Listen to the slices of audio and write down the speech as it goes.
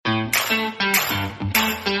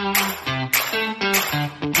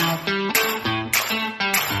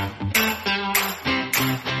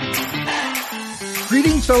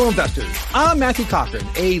fellow investors. I'm Matthew Cochran,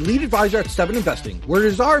 a lead advisor at 7 Investing, where it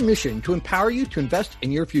is our mission to empower you to invest in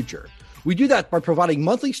your future. We do that by providing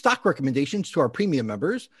monthly stock recommendations to our premium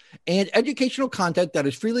members and educational content that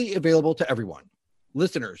is freely available to everyone.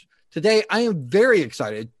 Listeners, today I am very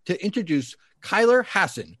excited to introduce Kyler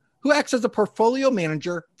Hassan, who acts as a portfolio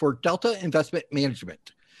manager for Delta Investment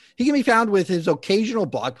Management. He can be found with his occasional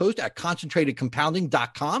blog post at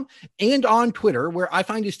concentratedcompounding.com and on Twitter, where I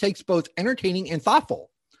find his takes both entertaining and thoughtful.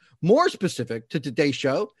 More specific to today's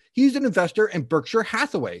show, he's an investor in Berkshire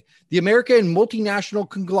Hathaway, the American multinational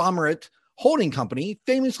conglomerate holding company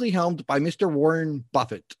famously helmed by Mr. Warren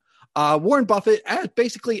Buffett. Warren Buffett, as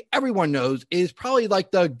basically everyone knows, is probably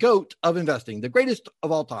like the GOAT of investing, the greatest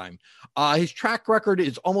of all time. His track record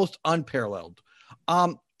is almost unparalleled.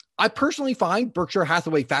 I personally find Berkshire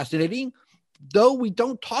Hathaway fascinating, though we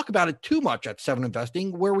don't talk about it too much at 7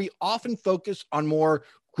 Investing, where we often focus on more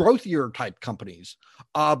growthier type companies.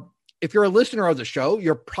 If you're a listener of the show,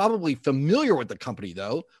 you're probably familiar with the company,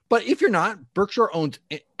 though. But if you're not, Berkshire owns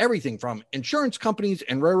everything from insurance companies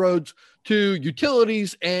and railroads to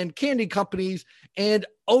utilities and candy companies. And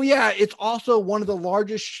oh yeah, it's also one of the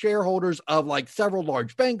largest shareholders of like several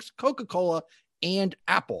large banks, Coca-Cola and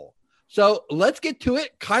Apple. So let's get to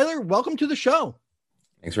it. Kyler, welcome to the show.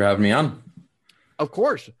 Thanks for having me on. Of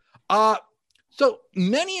course. So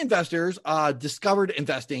many investors discovered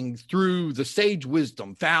investing through the sage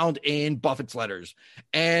wisdom found in Buffett's letters.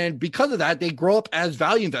 And because of that, they grow up as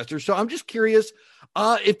value investors. So I'm just curious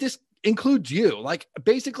if this includes you. Like,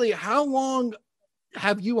 basically, how long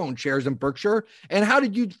have you owned shares in Berkshire? And how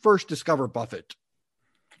did you first discover Buffett?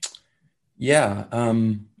 Yeah,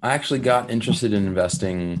 I actually got interested in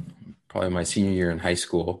investing probably my senior year in high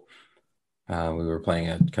school. We were playing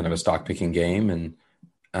a kind of a stock picking game, and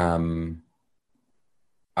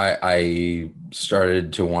I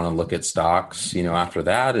started to want to look at stocks, after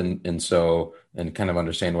that, and kind of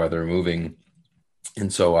understand why they're moving.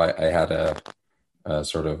 And so I had a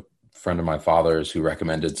sort of friend of my father's who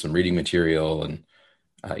recommended some reading material, and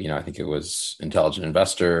I think it was Intelligent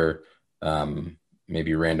Investor,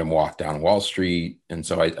 maybe Random Walk Down Wall Street. And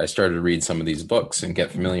so I started to read some of these books and get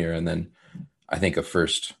familiar. And then I think a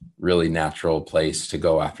first really natural place to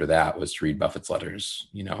go after that was to read Buffett's letters.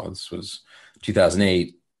 This was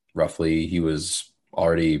 2008, roughly. He was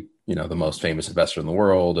already, the most famous investor in the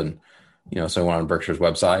world. And, so I went on Berkshire's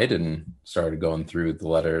website and started going through the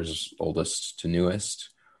letters, oldest to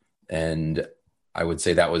newest. And I would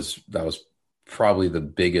say that was probably the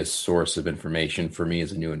biggest source of information for me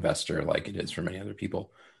as a new investor, like it is for many other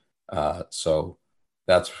people. So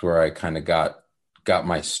that's where I kind of got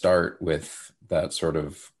my start with that sort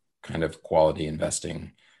of kind of quality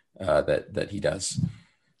investing that he does.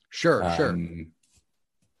 Sure.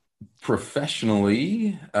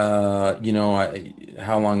 Professionally, how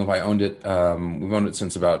long have I owned it? We've owned it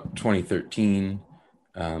since about 2013.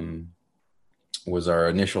 Was our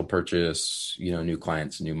initial purchase, new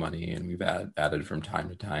clients, new money, and we've added from time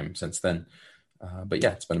to time since then. But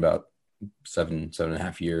yeah, it's been about seven and a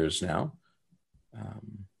half years now.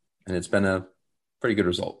 And it's been a pretty good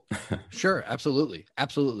result. Sure. Absolutely. I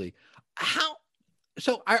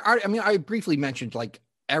briefly mentioned like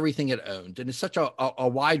everything it owns, and it's such a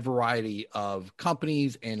wide variety of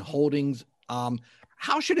companies and holdings.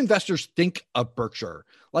 How should investors think of Berkshire?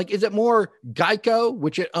 Like, is it more Geico,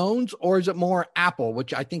 which it owns, or is it more Apple,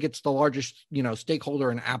 which I think it's the largest, stakeholder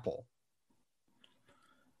in Apple?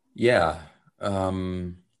 Yeah.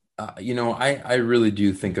 I really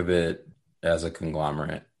do think of it as a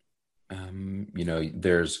conglomerate.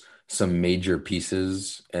 There's some major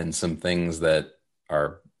pieces and some things that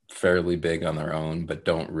are fairly big on their own, but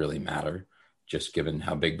don't really matter, just given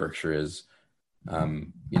how big Berkshire is.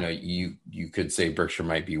 You could say Berkshire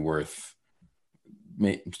might be worth,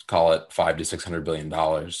 call it $500 to $600 billion.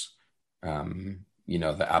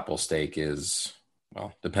 The Apple stake is,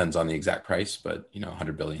 well, depends on the exact price, but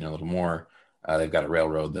 100 billion, a little more. They've got a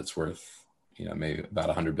railroad that's worth, maybe about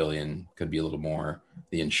 100 billion, could be a little more.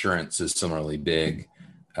 The insurance is similarly big.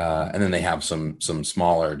 And then they have some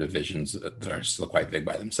smaller divisions that are still quite big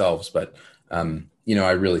by themselves. But,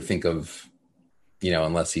 I really think of,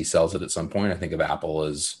 unless he sells it at some point, I think of Apple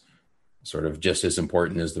as sort of just as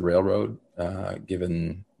important as the railroad,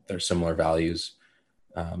 given their similar values.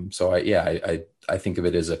 So I think of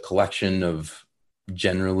it as a collection of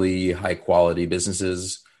generally high quality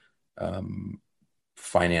businesses,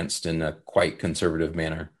 financed in a quite conservative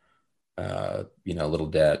manner, little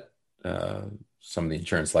debt. Some of the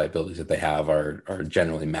insurance liabilities that they have are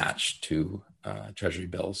generally matched to treasury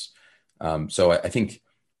bills. So I think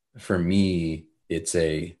for me, it's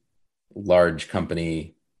a large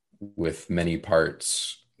company with many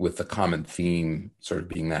parts with the common theme sort of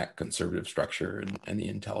being that conservative structure and the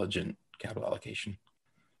intelligent capital allocation.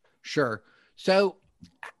 Sure. So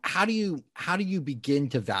how do you begin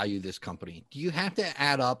to value this company? Do you have to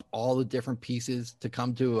add up all the different pieces to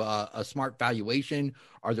come to a smart valuation?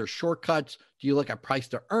 Are there shortcuts? Do you look at price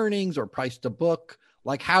to earnings or price to book?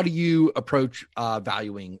 Like, how do you approach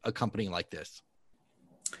valuing a company like this?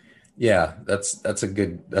 Yeah, that's a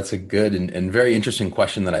good and very interesting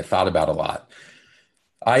question that I thought about a lot.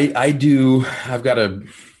 I've got a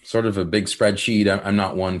sort of a big spreadsheet. I'm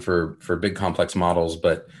not one for big complex models,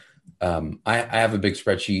 but I have a big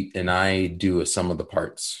spreadsheet and I do a sum of the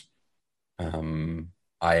parts.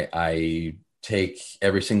 I take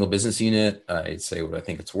every single business unit, I say what I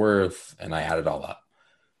think it's worth, and I add it all up.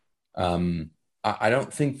 I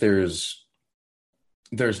don't think there's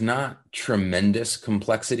not tremendous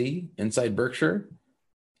complexity inside Berkshire.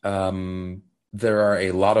 There are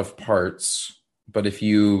a lot of parts, but if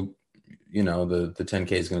the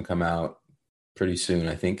 10K is going to come out pretty soon,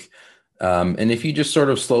 I think. And if you just sort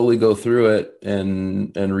of slowly go through it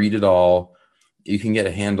and read it all, you can get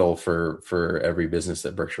a handle for every business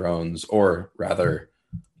that Berkshire owns, or rather,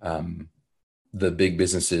 the big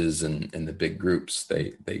businesses and the big groups.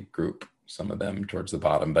 They group some of them towards the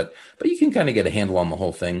bottom, but you can kind of get a handle on the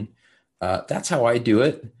whole thing. That's how I do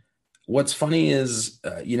it. What's funny is,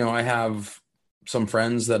 I have some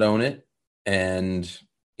friends that own it, and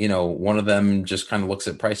one of them just kind of looks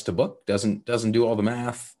at price to book, doesn't do all the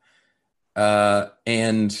math,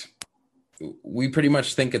 and we pretty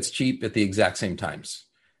much think it's cheap at the exact same times.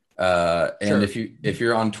 And Sure. if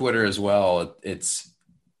you're on Twitter as well,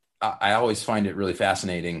 I always find it really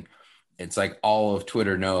fascinating. It's like all of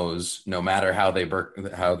Twitter knows, no matter how they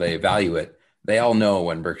value it, they all know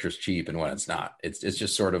when Berkshire's cheap and when it's not. It's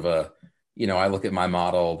just sort of I look at my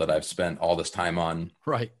model that I've spent all this time on,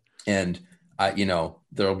 Right. and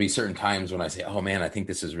there'll be certain times when I say, oh man, I think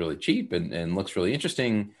this is really cheap and looks really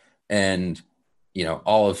interesting. And,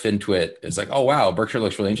 all of FinTwit is like, oh wow, Berkshire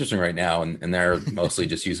looks really interesting right now. And they're mostly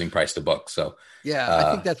just using price to book. So, Yeah,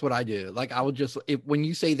 I think that's what I do. Like, I will just, when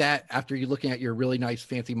you say that, after you're looking at your really nice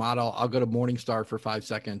fancy model, I'll go to Morningstar for 5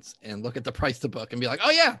 seconds and look at the price to book and be like,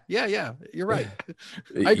 oh yeah, yeah, yeah, you're right.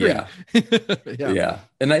 I agree. yeah, Yeah, yeah.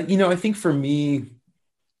 And I think for me,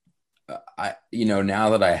 now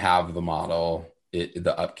that I have the model,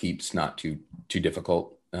 the upkeep's not too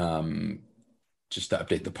difficult. Just to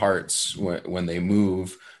update the parts when they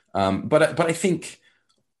move. But I think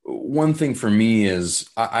one thing for me is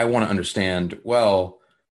I want to understand, well,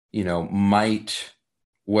 might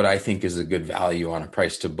what I think is a good value on a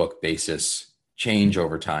price to book basis change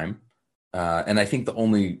over time? And I think the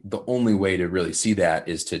only way to really see that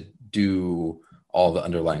is to do all the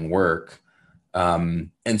underlying work.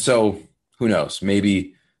 And so who knows,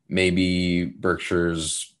 maybe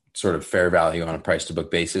Berkshire's sort of fair value on a price to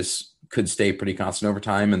book basis could stay pretty constant over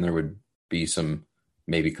time, and there would be some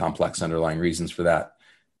maybe complex underlying reasons for that.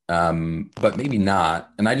 But maybe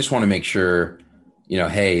not. And I just want to make sure,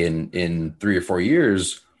 hey, in 3 or 4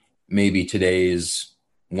 years, maybe today's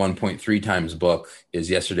 1.3 times book is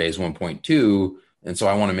yesterday's 1.2. And so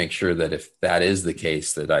I want to make sure that if that is the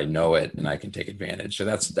case, that I know it and I can take advantage. So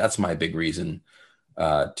that's my big reason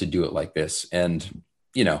to do it like this. And,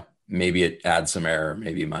 maybe it adds some error.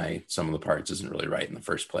 Maybe some of the parts isn't really right in the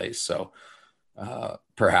first place. So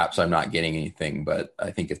perhaps I'm not getting anything, but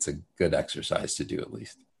I think it's a good exercise to do at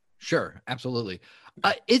least. sure, absolutely.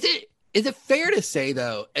 Is it fair to say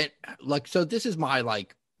though, and like, so this is my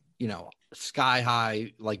sky high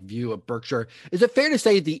view of Berkshire. Is it fair to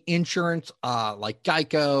say the insurance, like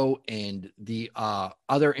Geico and the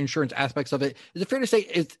other insurance aspects of it, is it fair to say,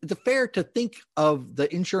 is it fair to think of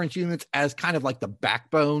the insurance units as kind of like the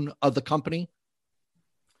backbone of the company?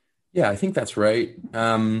 Yeah, I think that's right.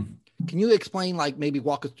 Can you explain, maybe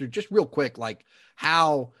walk us through just real quick,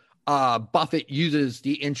 how Buffett uses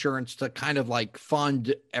the insurance to kind of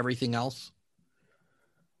fund everything else?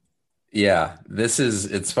 Yeah,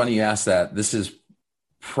 it's funny you asked that. This is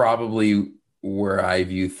probably where I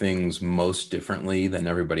view things most differently than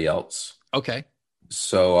everybody else. Okay.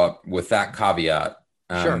 So with that caveat,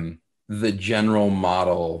 Sure. the general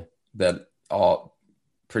model that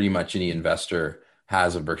pretty much any investor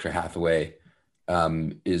has of Berkshire Hathaway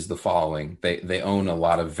is the following. They own a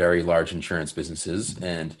lot of very large insurance businesses,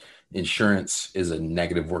 and insurance is a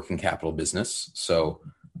negative working capital business. So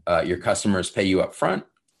your customers pay you up front,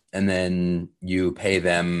 and then you pay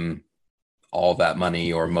them all that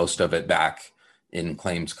money or most of it back in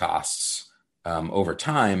claims costs over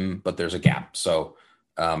time, but there's a gap. So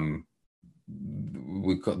they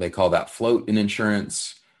call that float in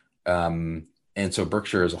insurance. And so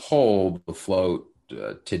Berkshire as a whole, the float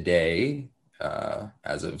today,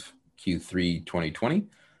 as of Q3 2020,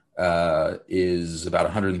 is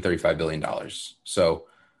about $135 billion. So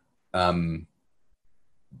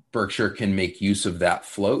Berkshire can make use of that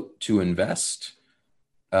float to invest.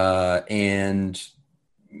 And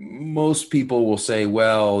most people will say,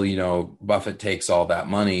 well, Buffett takes all that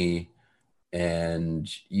money and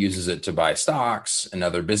uses it to buy stocks and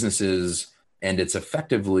other businesses. And it's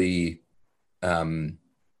effectively, since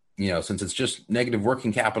it's just negative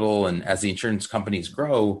working capital, and as the insurance companies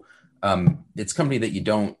grow, it's a company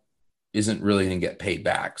that isn't really going to get paid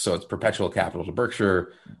back. So it's perpetual capital to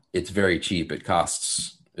Berkshire. It's very cheap. It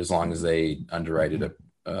costs, as long as they underwrite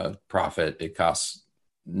a profit, it costs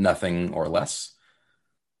nothing or less.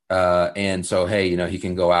 And so, hey, he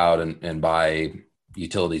can go out and buy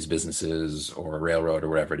utilities businesses or a railroad or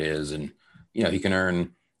whatever it is. And, he can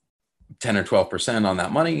earn 10 or 12% on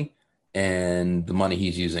that money, and the money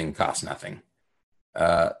he's using costs nothing.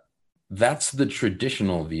 That's the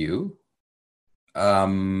traditional view.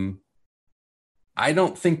 I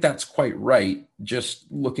don't think that's quite right.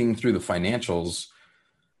 Just looking through the financials.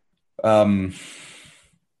 And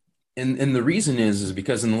the reason is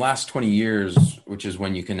because in the last 20 years, which is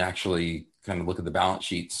when you can actually kind of look at the balance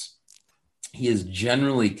sheets, he has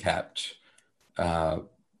generally kept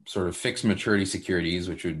sort of fixed maturity securities,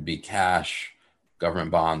 which would be cash,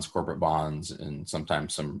 government bonds, corporate bonds, and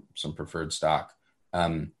sometimes some preferred stock,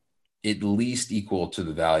 at least equal to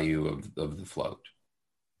the value of the float.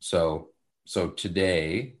 So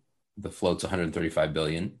today the float's 135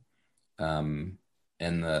 billion, and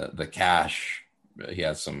the cash, he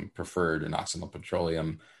has some preferred in Occidental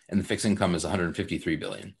Petroleum, and the fixed income is 153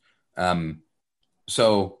 billion.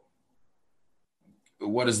 So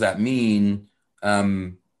what does that mean?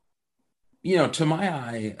 To my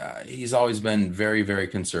eye, he's always been very, very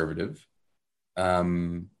conservative.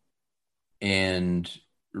 And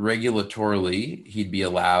regulatorily, he'd be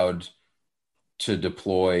allowed to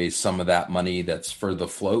deploy some of that money that's for the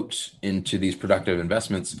float into these productive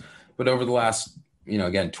investments. But over the last,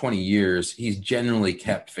 again, 20 years, he's generally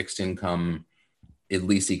kept fixed income at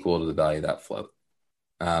least equal to the value of that float.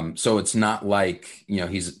 So it's not like,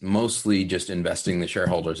 he's mostly just investing the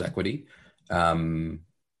shareholders' equity,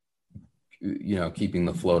 keeping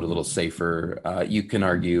the float a little safer. You can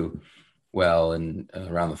argue, well,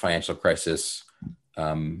 around the financial crisis,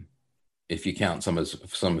 if you count some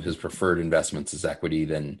of his preferred investments as equity,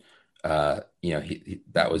 then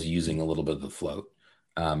that was using a little bit of the float.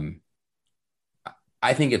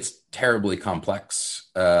 I think it's terribly complex.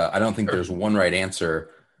 I don't think there's one right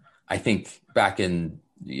answer. I think back in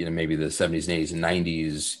maybe the 70s and 80s and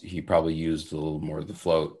 90s, he probably used a little more of the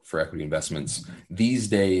float for equity investments. These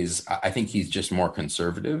days, I think he's just more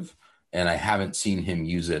conservative, and I haven't seen him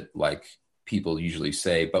use it like people usually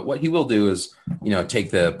say. But what he will do is,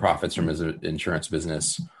 take the profits from his insurance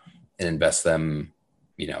business and invest them,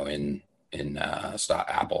 in stock,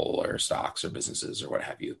 Apple or stocks or businesses or what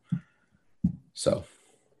have you. So,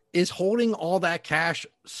 is holding all that cash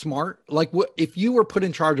smart? Like, what if you were put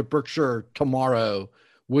in charge of Berkshire tomorrow?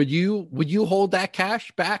 Would you hold that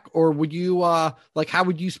cash back, or would you how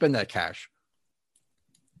would you spend that cash?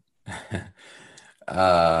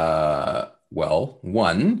 Well,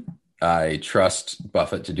 one, I trust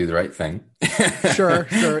Buffett to do the right thing. Sure.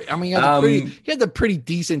 I mean, he had a pretty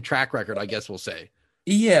decent track record, I guess we'll say.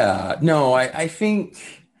 Yeah, no, I think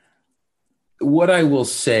what I will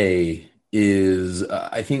say is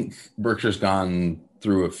I think Berkshire's gone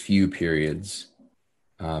through a few periods.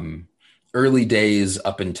 Early days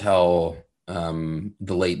up until the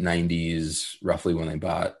late 90s, roughly when they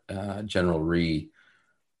bought General Re,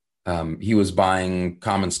 he was buying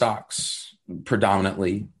common stocks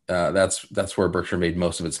predominantly. That's where Berkshire made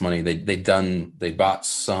most of its money. They bought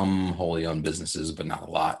some wholly owned businesses, but not a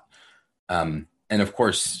lot. And of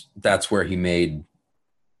course, that's where he made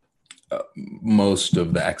most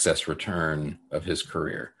of the excess return of his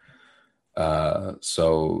career.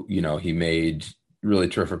 So he made really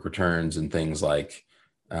terrific returns in things like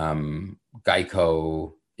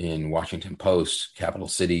Geico, in Washington Post, Capital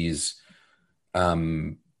Cities,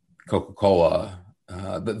 Coca-Cola.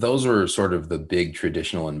 Those were sort of the big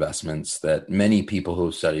traditional investments that many people who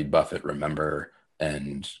have studied Buffett remember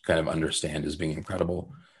and kind of understand as being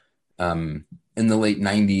incredible. In the late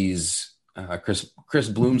 90s, Chris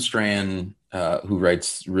Bloomstrand, who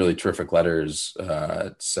writes really terrific letters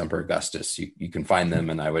at Semper Augustus, you can find them,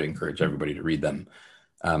 and I would encourage everybody to read them,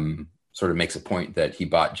 sort of makes a point that he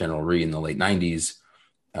bought General Re in the late 90s.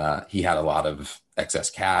 He had a lot of excess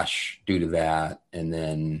cash due to that,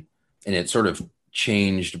 and it sort of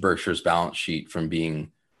changed Berkshire's balance sheet from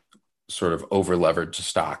being sort of over-levered to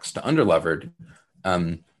stocks to under-levered.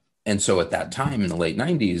 And so at that time in the late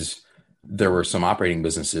 90s, there were some operating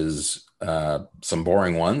businesses, some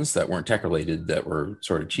boring ones that weren't tech related that were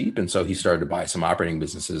sort of cheap. And so he started to buy some operating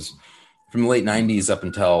businesses from the late 90s up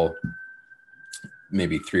until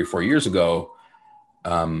maybe 3 or 4 years ago.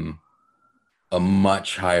 A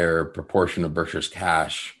much higher proportion of Berkshire's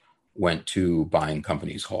cash went to buying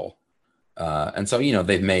companies whole. And so,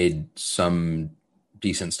 they've made some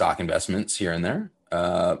decent stock investments here and there,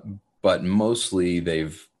 but mostly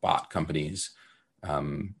they've bought companies.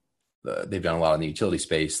 They've done a lot in the utility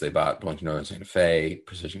space. They bought Burlington Northern Santa Fe,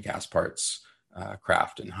 Precision Cast Parts,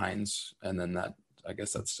 Kraft, and Heinz. And then I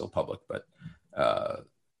guess that's still public, but,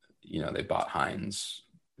 they bought Heinz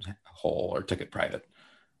whole or took it private.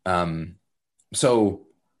 So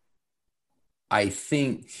I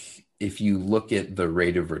think if you look at the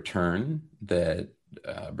rate of return that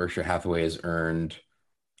Berkshire Hathaway has earned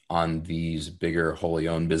on these bigger wholly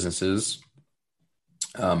owned businesses,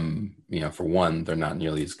 for one, they're not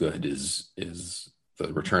nearly as good as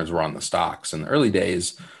the returns were on the stocks in the early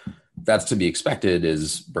days. That's to be expected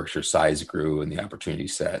as Berkshire's size grew and the opportunity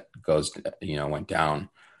set went down.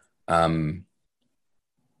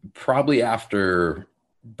 Probably after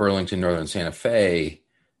Burlington Northern Santa Fe,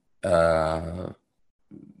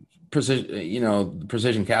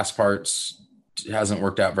 Precision Cast Parts hasn't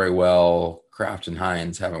worked out very well. Kraft and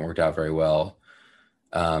Heinz haven't worked out very well.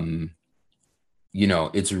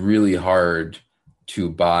 It's really hard to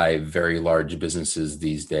buy very large businesses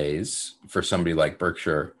these days for somebody like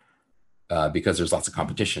Berkshire because there's lots of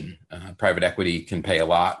competition. Private equity can pay a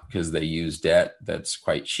lot because they use debt that's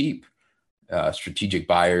quite cheap. Strategic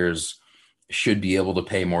buyers should be able to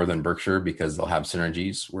pay more than Berkshire because they'll have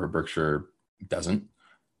synergies where Berkshire doesn't.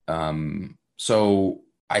 So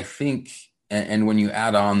I think, and when you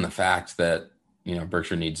add on the fact that,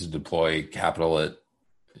 Berkshire needs to deploy capital at,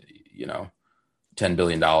 $10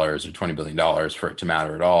 billion or $20 billion for it to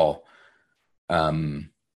matter at all,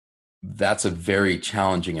 that's a very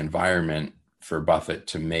challenging environment for Buffett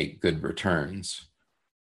to make good returns.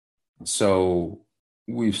 So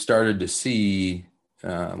we've started to see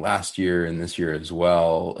last year and this year as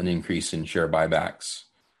well an increase in share buybacks,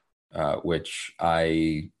 which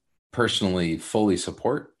I personally fully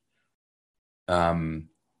support.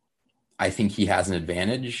 I think he has an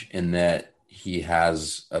advantage in that he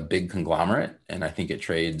has a big conglomerate, and I think it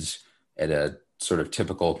trades at a sort of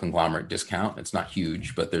typical conglomerate discount. It's not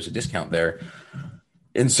huge, but there's a discount there.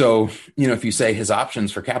 And so, if you say his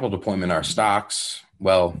options for capital deployment are stocks,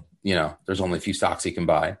 well, there's only a few stocks he can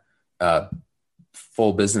buy.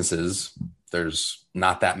 Full businesses, there's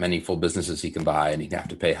not that many full businesses he can buy, and he'd have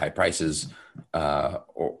to pay high prices,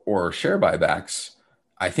 or share buybacks.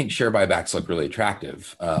 I think share buybacks look really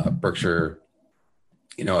attractive. Berkshire,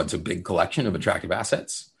 it's a big collection of attractive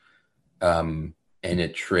assets, and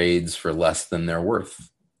it trades for less than they're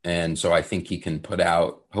worth. And so I think he can put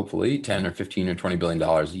out hopefully 10 or 15 or $20 billion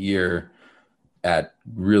a year at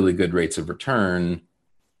really good rates of return.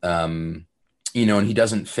 And he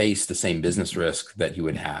doesn't face the same business risk that he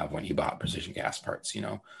would have when he bought Precision Cast Parts.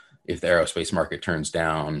 If the aerospace market turns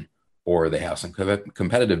down or they have some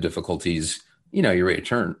competitive difficulties, your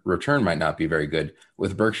rate of return might not be very good.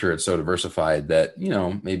 With Berkshire, it's so diversified that,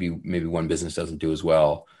 maybe one business doesn't do as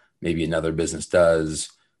well. Maybe another business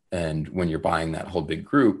does. And when you're buying that whole big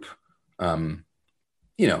group, you're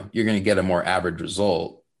going to get a more average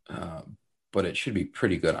result, but it should be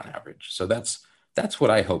pretty good on average. So that's what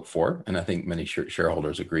I hope for. And I think many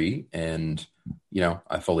shareholders agree. And,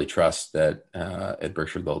 I fully trust that at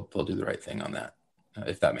Berkshire, they'll do the right thing on that,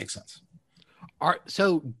 if that makes sense.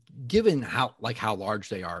 So given how large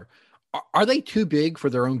they are they too big for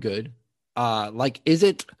their own good? Is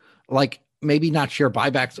it maybe not share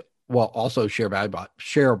buybacks? Well, also share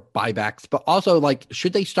buybacks, but also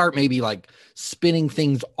should they start maybe spinning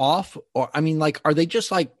things off? Or, are they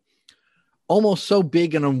just almost so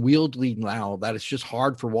big and unwieldy now that it's just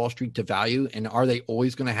hard for Wall Street to value? And are they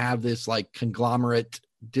always going to have this conglomerate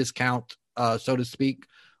discount, so to speak?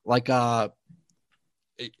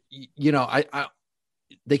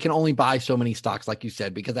 They can only buy so many stocks, like you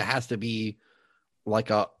said, because it has to be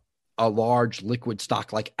a large liquid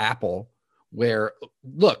stock like Apple, where,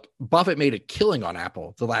 look, Buffett made a killing on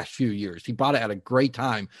Apple the last few years. He bought it at a great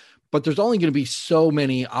time, but there's only going to be so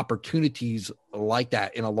many opportunities like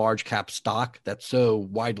that in a large cap stock that's so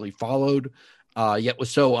widely followed, yet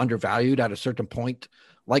was so undervalued at a certain point.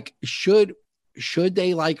 Should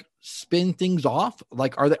they spin things off?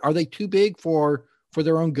 Are they too big for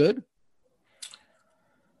their own good?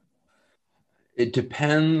 It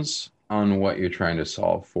depends on what you're trying to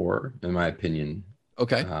solve for, in my opinion.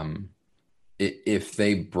 Okay. if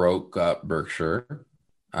they broke up Berkshire,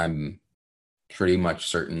 I'm pretty much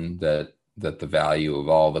certain that the value of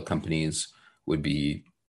all the companies would be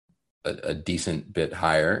a decent bit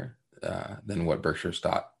higher than what Berkshire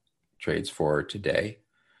stock trades for today.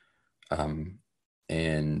 And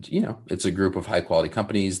it's a group of high quality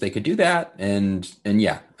companies. They could do that, and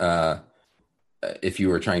yeah, if you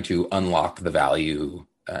were trying to unlock the value,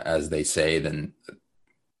 as they say, then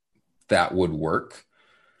that would work.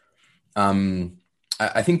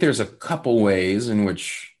 I think there's a couple ways in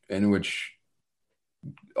which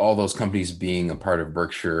all those companies being a part of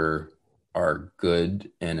Berkshire are good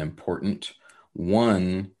and important.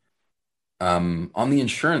 One, on the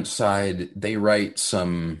insurance side, they write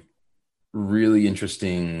some really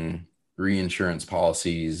interesting reinsurance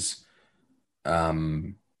policies.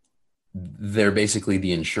 They're basically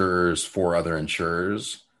the insurers for other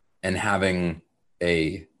insurers, and having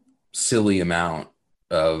a silly amount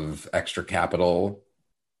of extra capital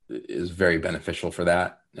is very beneficial for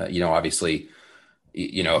that. Obviously,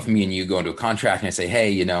 if me and you go into a contract and I say,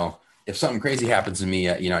 hey, if something crazy happens to me,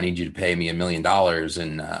 I need you to pay me $1 million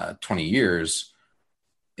in 20 years.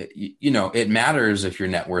 It matters if your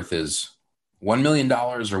net worth is $1 million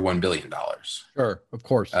or $1 billion. Sure, of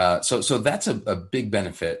course. So that's a big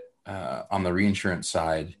benefit on the reinsurance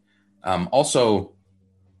side. Also,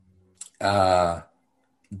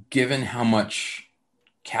 given how much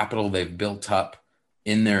capital they've built up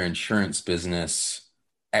in their insurance business,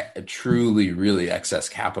 truly, really excess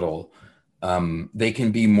capital, they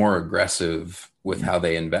can be more aggressive with how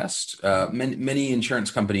they invest. Many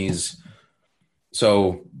insurance companies.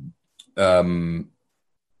 So an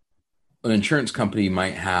insurance company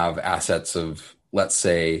might have assets of, let's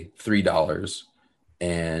say, $3,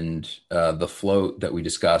 and the float that we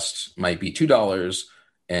discussed might be $2,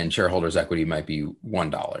 and shareholders' equity might be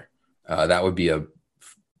 $1. That would be a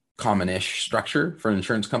common-ish structure for an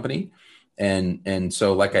insurance company. And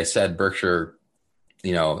so, like I said, Berkshire,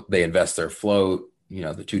 they invest their float, the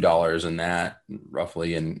 $2 in that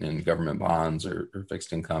roughly in government bonds or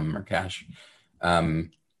fixed income or cash.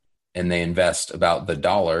 And they invest about the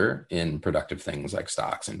dollar in productive things like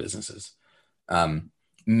stocks and businesses.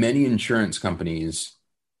 Many insurance companies,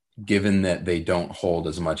 given that they don't hold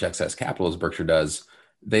as much excess capital as Berkshire does,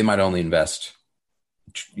 they might only invest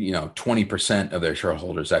 20% of their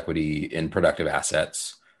shareholders' equity in productive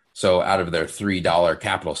assets. So out of their $3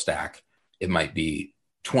 capital stack, it might be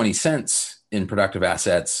 20 cents in productive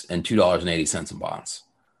assets and $2.80 in bonds.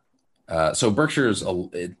 So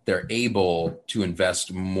they're able to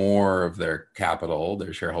invest more of their capital,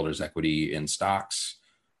 their shareholders' equity, in stocks,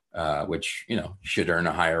 which should earn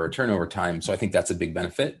a higher return over time. So I think that's a big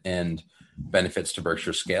benefit and benefits to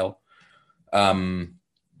Berkshire scale.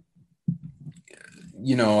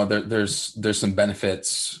 There's some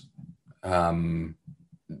benefits.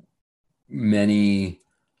 Many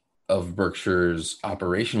of Berkshire's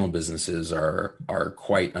operational businesses are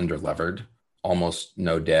quite underlevered, almost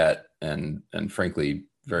no debt, and frankly,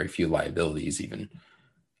 very few liabilities even.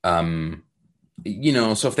 So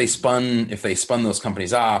if they spun those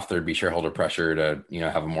companies off, there'd be shareholder pressure to,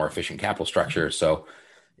 have a more efficient capital structure. So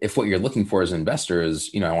if what you're looking for as an investor is,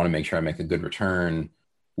 I want to make sure I make a good return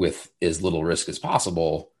with as little risk as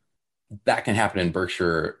possible, that can happen in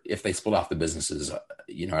Berkshire. If they split off the businesses, I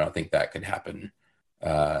don't think that could happen.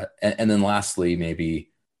 And then lastly, maybe,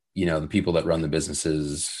 the people that run the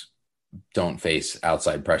businesses don't face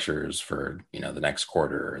outside pressures for, the next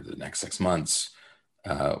quarter or the next 6 months,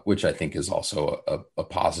 which I think is also a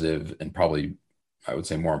positive, and probably, I would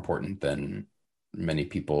say, more important than many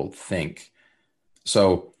people think.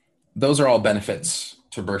 So those are all benefits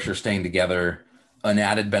to Berkshire staying together. An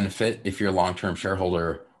added benefit, if you're a long-term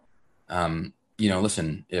shareholder,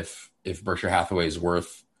 listen, if Berkshire Hathaway is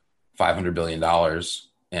worth $500 billion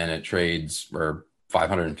and it trades, or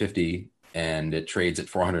 550, and it trades at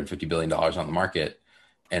 $450 billion on the market,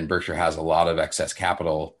 and Berkshire has a lot of excess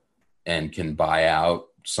capital and can buy out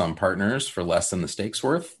some partners for less than the stake's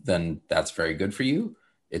worth, then that's very good for you.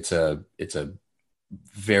 It's a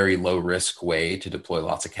very low risk way to deploy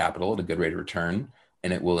lots of capital at a good rate of return,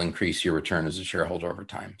 and it will increase your return as a shareholder over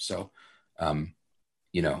time. So,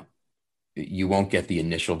 you won't get the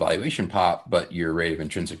initial valuation pop, but your rate of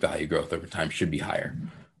intrinsic value growth over time should be higher.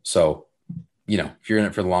 So, if you're in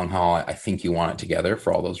it for the long haul, I think you want it together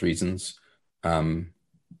for all those reasons. There's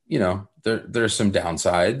some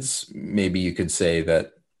downsides. Maybe you could say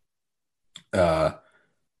that, not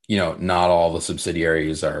all the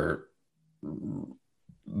subsidiaries are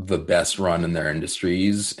the best run in their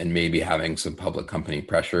industries, and maybe having some public company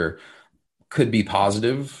pressure could be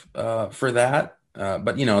positive for that.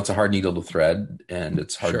 But it's a hard needle to thread, and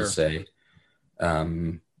it's hard to say.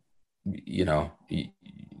 You know,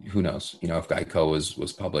 who knows? You know, if Geico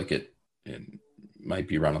was public, it might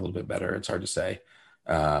be run a little bit better. It's hard to say,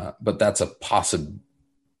 but that's a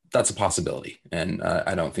possibility, and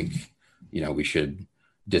I don't think we should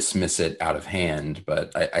dismiss it out of hand.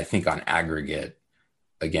 But I think on aggregate,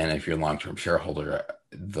 again, if you're a long-term shareholder,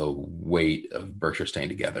 the weight of Berkshire staying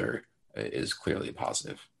together is clearly a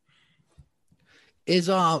positive.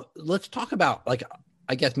 Let's talk about, like,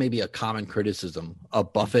 I guess maybe a common criticism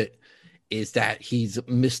of Buffett is that he's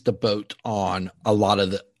missed the boat on a lot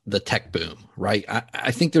of the tech boom, right?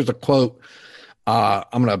 I think there's a quote, I'm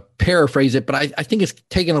going to paraphrase it, but I think it's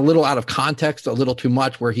taken a little out of context, a little too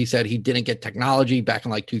much, where he said he didn't get technology back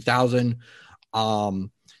in like 2000.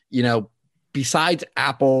 Besides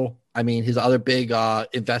Apple, I mean, his other big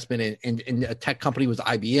investment in a tech company was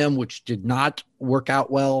IBM, which did not work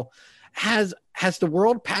out well. Has the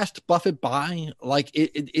world passed Buffett by? Like,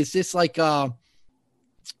 is this like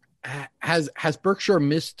has Berkshire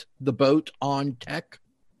missed the boat on tech?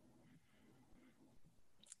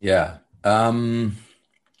 Yeah. I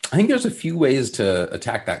think there's a few ways to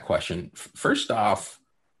attack that question. First off,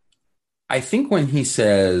 I think when he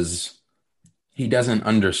says he doesn't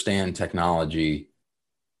understand technology,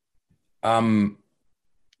 my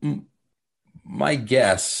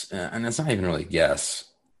guess, and it's not even really a guess,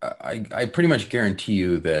 I pretty much guarantee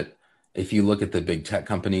you that if you look at the big tech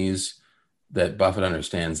companies, that Buffett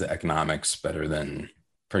understands the economics better than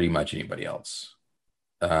pretty much anybody else.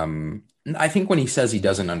 I think when he says he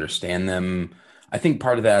doesn't understand them, I think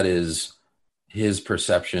part of that is his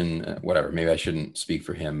perception, whatever, maybe I shouldn't speak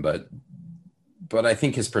for him, but I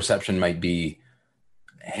think his perception might be,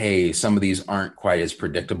 hey, some of these aren't quite as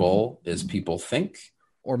predictable as people think.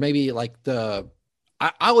 Or maybe like I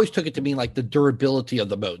always took it to mean like the durability of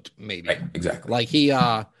the boat, maybe. Right, exactly.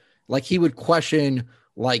 Like he would question,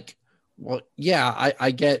 like, well, yeah,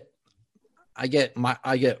 I get, I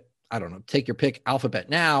don't know, take your pick, Alphabet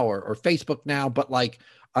now or Facebook now, but like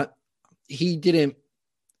he didn't,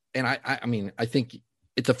 and I mean, I think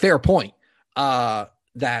it's a fair point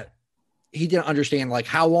that he didn't understand, like,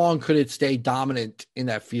 how long could it stay dominant in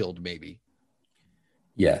that field, maybe.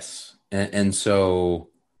 Yes, and so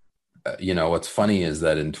what's funny is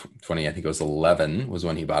that in 20, I think it was 11, was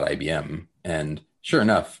when he bought IBM, and sure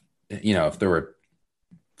enough, if there were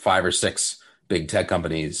 5 or 6 big tech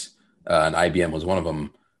companies, and IBM was one of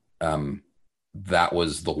them, that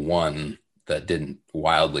was the one that didn't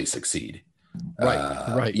wildly succeed.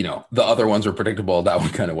 Right. The other ones were predictable. That one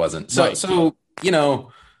kind of wasn't. So, right. So,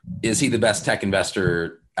 is he the best tech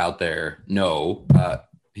investor out there? No.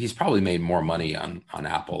 He's probably made more money on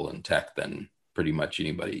Apple and tech than pretty much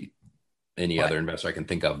any other investor I can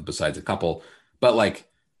think of besides a couple. But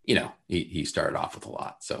he started off with a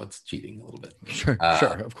lot, so it's cheating a little bit. Sure,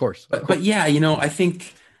 of course. But yeah, I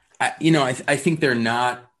think, I think they're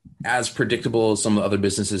not as predictable as some of the other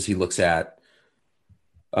businesses he looks at.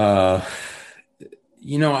 I've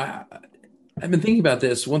been thinking about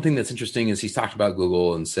this. One thing that's interesting is he's talked about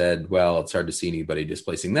Google and said, well, it's hard to see anybody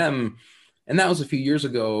displacing them. And that was a few years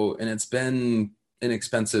ago, and it's been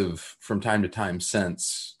inexpensive from time to time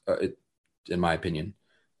since, in my opinion.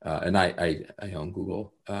 And I own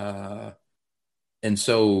Google. And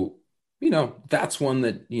so, that's one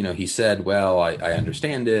that, he said, well, I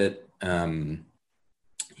understand it.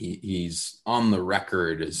 He's on the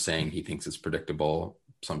record as saying he thinks it's predictable.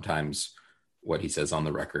 Sometimes what he says on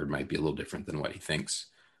the record might be a little different than what he thinks.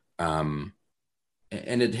 And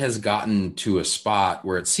it has gotten to a spot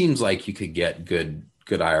where it seems like you could get good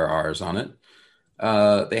IRRs on it.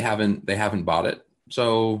 They haven't bought it.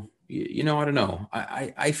 So, I don't know.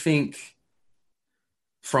 I think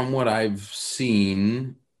from what I've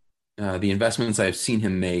seen, the investments I've seen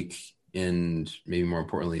him make, and maybe more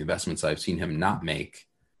importantly, investments I've seen him not make,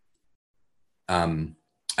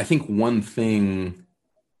 I think one thing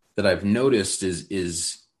that I've noticed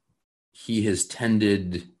is he has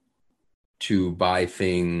tended to buy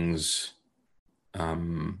things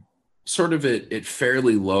sort of at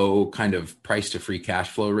fairly low kind of price to free cash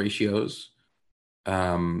flow ratios.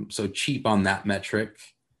 So cheap on that metric,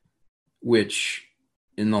 which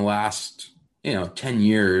in the last 10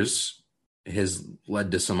 years has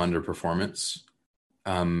led to some underperformance.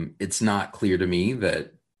 It's not clear to me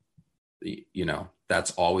that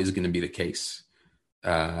that's always going to be the case.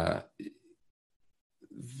 That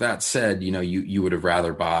said, you would have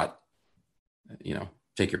rather bought,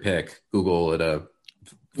 take your pick, Google at a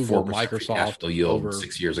 4% Microsoft cash flow yield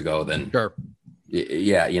 6 years ago than sure.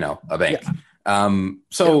 A bank. Yeah.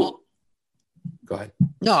 Go ahead.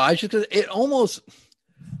 No, I just,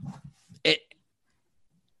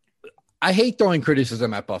 I hate throwing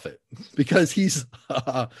criticism at Buffett because he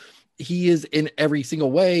is in every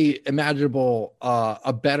single way imaginable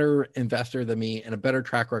a better investor than me and a better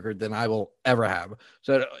track record than I will ever have.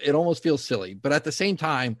 So it almost feels silly, but at the same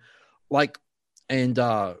time, like, and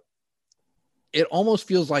it almost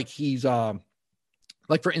feels like he's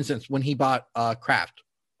like, for instance, when he bought Kraft,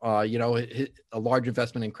 a large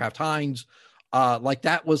investment in Kraft Heinz, like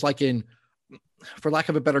that was like for lack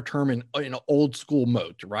of a better term, in old school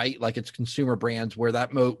moat, right? Like it's consumer brands where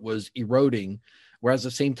that moat was eroding. Whereas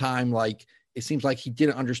at the same time, like it seems like he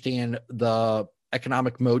didn't understand the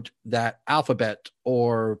economic moat that Alphabet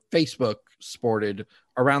or Facebook sported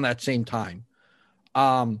around that same time.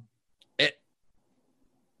 And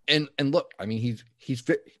look, I mean,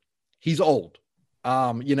 he's old,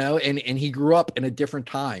 and he grew up in a different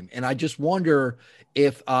time. And I just wonder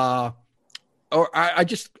if, I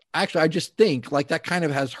just think like that kind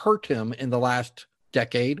of has hurt him in the last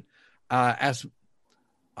decade, as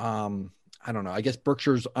I don't know. I guess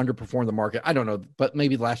Berkshire's underperformed the market. I don't know, but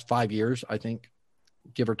maybe the last 5 years, I think,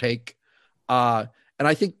 give or take. And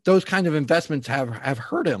I think those kind of investments have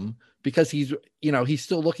hurt him because he's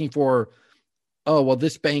still looking for, oh, well,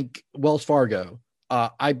 this bank, Wells Fargo,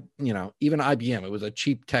 even IBM, it was a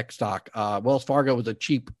cheap tech stock. Wells Fargo was a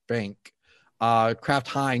cheap bank. Kraft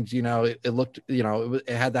Heinz, it looked, it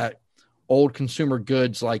had that old consumer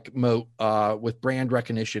goods like moat with brand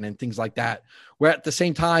recognition and things like that. Where at the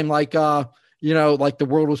same time, like like the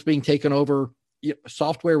world was being taken over,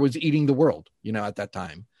 software was eating the world, at that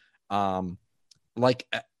time. Like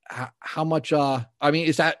how much? I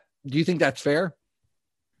mean, do you think that's fair?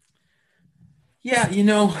 Yeah,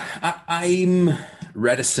 I'm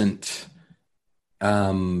reticent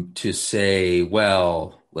to say,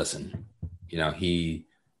 well, listen, he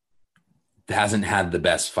hasn't had the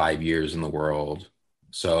best 5 years in the world.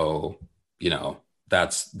 So,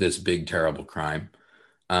 that's this big, terrible crime.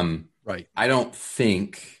 Right. I don't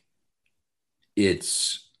think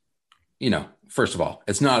it's, first of all,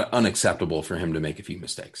 it's not unacceptable for him to make a few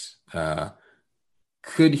mistakes.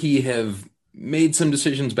 Could he have made some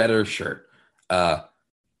decisions better? Sure.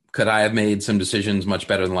 Could I have made some decisions much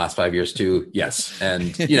better than the last 5 years too? Yes.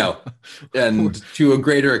 And, and to a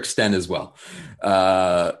greater extent as well.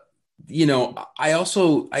 I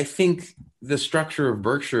think the structure of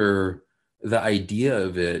Berkshire, the idea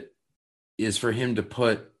of it is for him to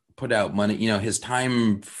put out money. His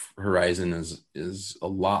time horizon is a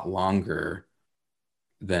lot longer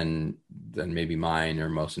than maybe mine or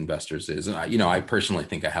most investors is. And I personally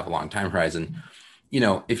think I have a long time horizon.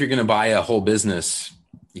 If you're going to buy a whole business,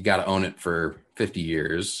 you got to own it for 50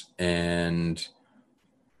 years. And,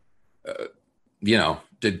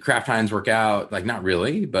 did Kraft Heinz work out? Like, not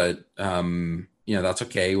really, but, that's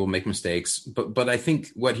okay. We'll make mistakes. But I think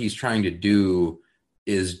what he's trying to do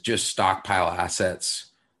is just stockpile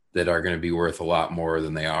assets that are going to be worth a lot more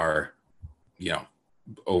than they are,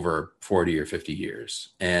 over 40 or 50 years.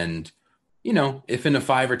 And, if in a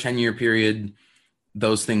 5 or 10 year period,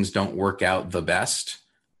 those things don't work out the best,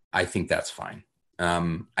 I think that's fine.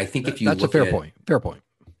 I think if you that's a fair point. Fair point.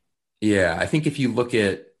 Yeah, I think if you look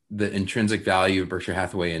at the intrinsic value of Berkshire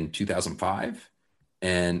Hathaway in 2005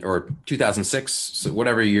 or 2006, so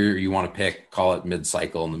whatever year you want to pick, call it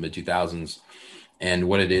mid-cycle in the mid 2000s, and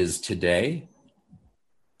what it is today,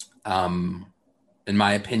 in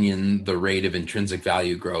my opinion, the rate of intrinsic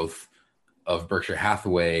value growth of Berkshire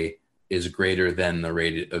Hathaway is greater than the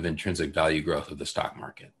rate of intrinsic value growth of the stock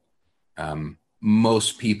market.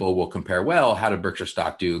 Most people will compare, well, how did Berkshire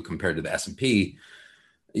stock do compared to the S&P?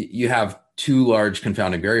 You have two large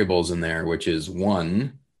confounding variables in there, which is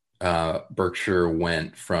one, Berkshire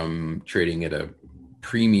went from trading at a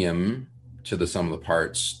premium to the sum of the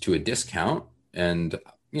parts to a discount. And,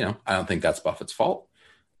 I don't think that's Buffett's fault.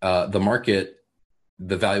 The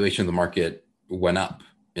valuation of the market went up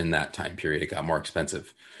in that time period. It got more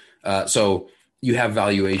expensive. So you have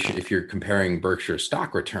valuation. If you're comparing Berkshire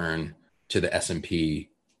stock return to the S&P,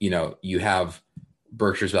 you have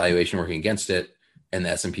Berkshire's valuation working against it and the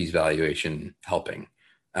S&P's valuation helping.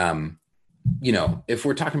 If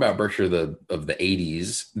we're talking about Berkshire of the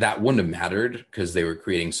 80s, that wouldn't have mattered because they were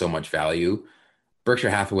creating so much value.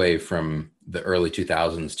 Berkshire Hathaway from the early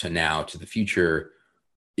 2000s to now to the future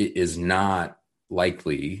is not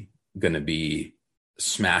likely going to be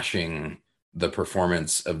smashing the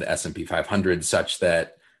performance of the S&P 500 such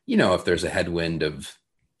that, if there's a headwind of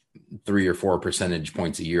 3 or 4 percentage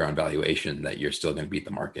points a year on valuation, that you're still going to beat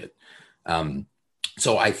the market.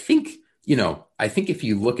 So I think if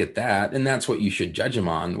you look at that and that's what you should judge him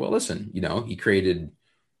on, well, listen, he created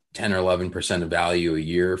 10 or 11% of value a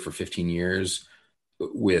year for 15 years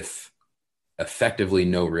with effectively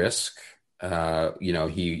no risk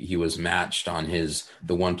He was matched on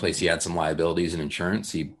the one place he had some liabilities and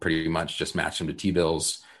insurance. He pretty much just matched them to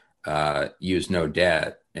T-bills, used no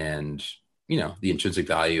debt, and the intrinsic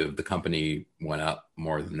value of the company went up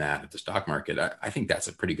more than that at the stock market. I think that's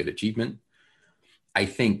a pretty good achievement. I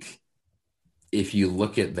think if you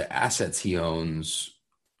look at the assets he owns,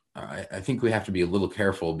 I think we have to be a little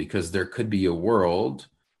careful, because there could be a world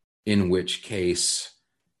in which case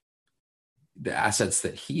the assets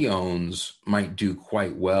that he owns might do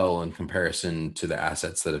quite well in comparison to the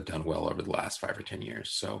assets that have done well over the last 5 or 10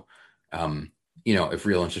 years. So, if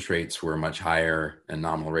real interest rates were much higher and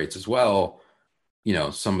nominal rates as well,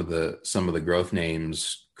 some of the growth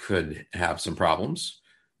names could have some problems.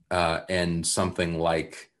 And something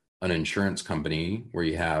like an insurance company where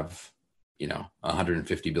you have,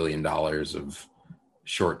 $150 billion of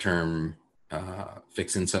short-term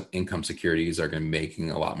fixed income securities are going to be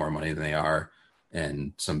making a lot more money than they are,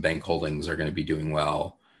 and some bank holdings are going to be doing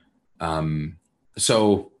well.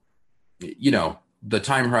 So, the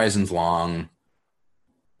time horizon's long.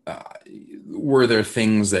 Were there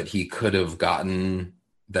things that he could have gotten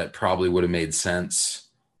that probably would have made sense?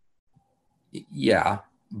 Yeah,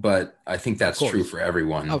 but I think that's true for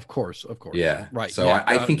everyone. Of course. Yeah. Right. So yeah.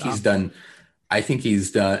 I think he's done. I think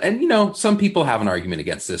he's done. And, some people have an argument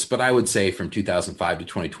against this, but I would say from 2005 to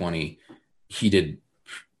 2020, he did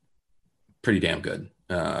pretty damn good.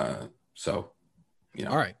 All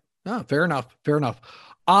right. No, fair enough.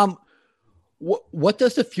 What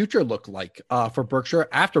does the future look like for Berkshire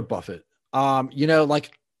after Buffett?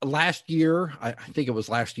 Like last year, I think it was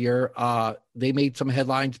last year, they made some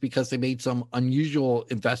headlines because they made some unusual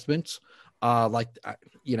investments,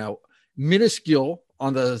 minuscule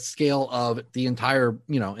on the scale of the entire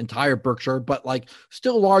Berkshire, but like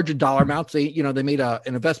still large in dollar amounts. They made an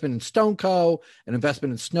investment in StoneCo, an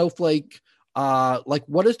investment in Snowflake.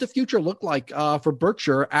 What does the future look like for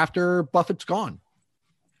Berkshire after Buffett's gone?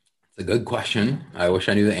 It's a good question. I wish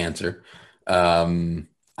I knew the answer. Todd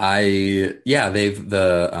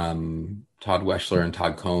Weschler and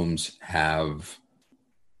Todd Combs have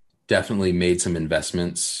definitely made some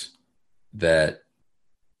investments that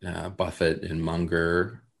Buffett and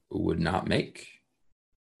Munger would not make.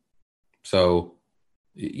 So,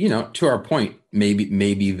 to our point,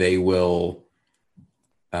 maybe they will,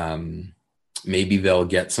 maybe they'll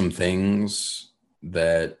get some things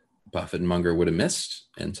that Buffett and Munger would have missed.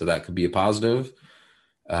 And so that could be a positive.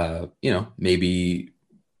 Maybe,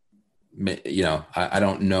 I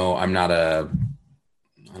don't know. I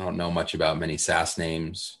don't know much about many SaaS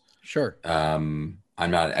names. Sure. I'm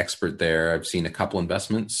not an expert there. I've seen a couple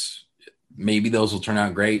investments. Maybe those will turn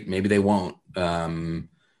out great. Maybe they won't. But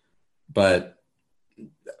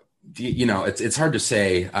it's hard to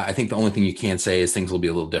say. I think the only thing you can say is things will be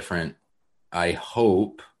a little different. I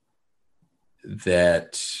hope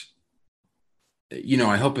that,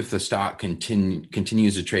 I hope if the stock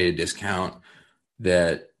continues to trade at a discount,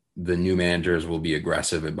 that the new managers will be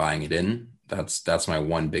aggressive at buying it in. That's my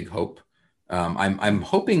one big hope. I'm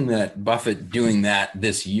hoping that Buffett doing that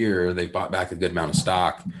this year, they've bought back a good amount of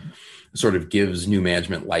stock, sort of gives new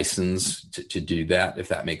management license to do that, if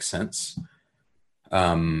that makes sense.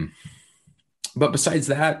 But besides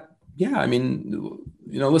that, yeah,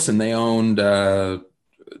 listen, they owned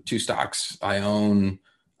 2 stocks. I own,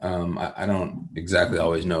 I don't exactly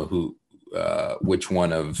always know which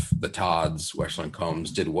one of the Todds, Weschler and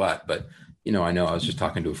Combs did what, but, I know I was just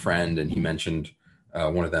talking to a friend and he mentioned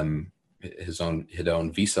one of them had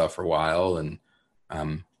owned Visa for a while. And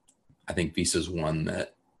I think Visa's one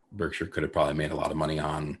that Berkshire could have probably made a lot of money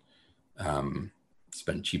on. It's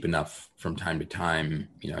been cheap enough from time to time.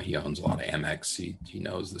 He owns a lot of Amex. He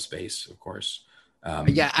knows the space, of course. I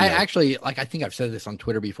think I've said this on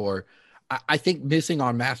Twitter before. I think missing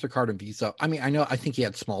on MasterCard and Visa. I think he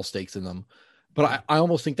had small stakes in them, but I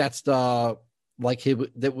almost think that's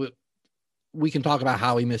we can talk about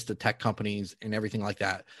how he missed the tech companies and everything like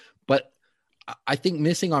that. But I think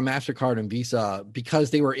missing on MasterCard and Visa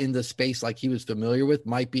because they were in the space like he was familiar with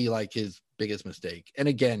might be like his biggest mistake. And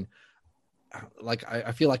again, like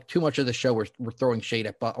I feel like too much of the show we're throwing shade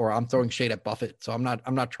at I'm throwing shade at Buffett. So I'm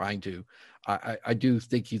not trying to. I do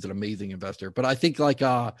think he's an amazing investor, but I think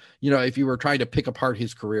if you were trying to pick apart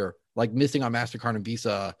his career, like missing on MasterCard and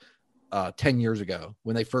Visa 10 years ago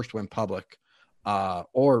when they first went public,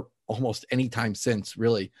 or almost any time since,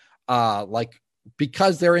 really,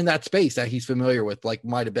 because they're in that space that he's familiar with,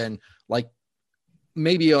 might have been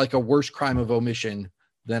maybe a worse crime of omission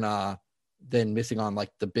than missing on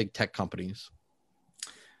the big tech companies.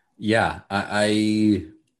 Yeah,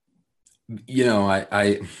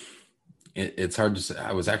 It's hard to say.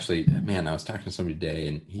 I was actually, man, I was talking to somebody today,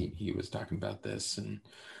 and he was talking about this, and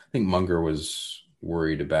I think Munger was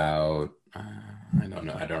worried about. I don't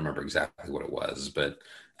know. I don't remember exactly what it was, but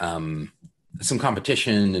um, some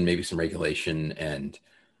competition and maybe some regulation, and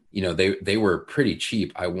they were pretty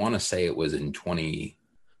cheap. I want to say it was in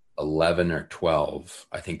 2011 or 12.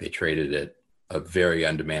 I think they traded at a very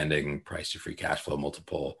undemanding price to free cash flow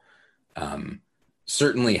multiple. Um,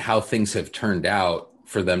 Certainly, how things have turned out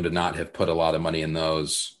for them to not have put a lot of money in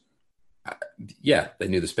those. Yeah, they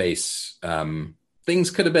knew the space.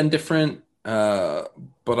 Things could have been different, but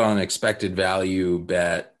on an expected value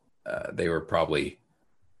bet, they were probably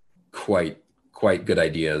quite good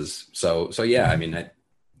ideas. So yeah, I mean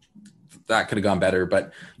that could have gone better.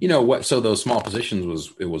 But you know what? So those small positions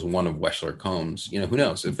was one of Weschler Combs. Who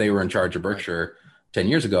knows if they were in charge of Berkshire 10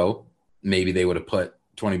 years ago, maybe they would have put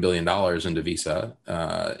 $20 billion into Visa.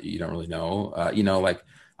 You don't really know. Like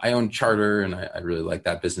I own Charter, and I really like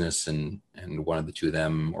that business, and one of the two of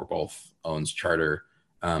them or both owns Charter.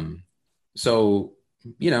 So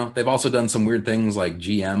they've also done some weird things like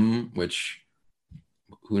GM, which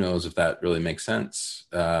who knows if that really makes sense.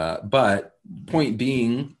 But point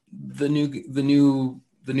being, the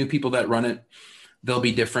new people that run it, they'll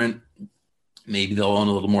be different. Maybe they'll own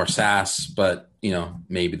a little more SaaS, but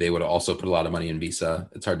maybe they would also put a lot of money in Visa.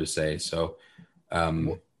 It's hard to say. So,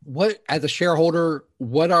 what as a shareholder,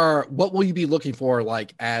 what will you be looking for,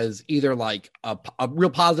 like as either like a real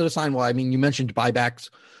positive sign? Well, I mean, you mentioned buybacks,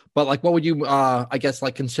 but like, what would you, I guess,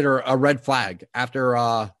 like consider a red flag after,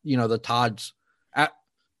 the Todds,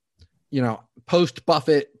 post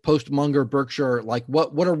Buffett, post Munger, Berkshire? Like,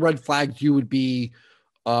 what are red flags you would be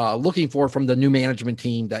looking for from the new management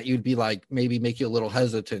team that you'd be like maybe make you a little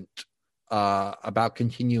hesitant about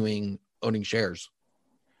continuing owning shares?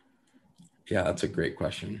 Yeah, that's a great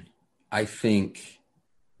question. I think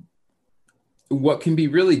what can be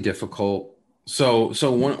really difficult. So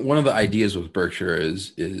one of the ideas with Berkshire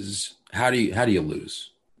is how do you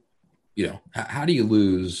lose? How do you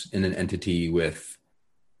lose in an entity with,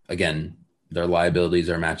 again, their liabilities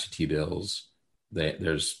are matched to T-bills.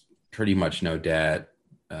 There's pretty much no debt.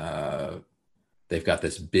 They've got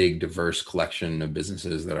this big, diverse collection of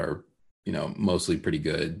businesses that are, mostly pretty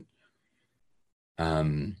good.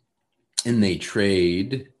 And they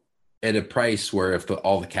trade at a price where if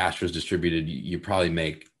all the cash was distributed, you probably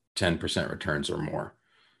make 10% returns or more.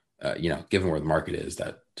 Given where the market is,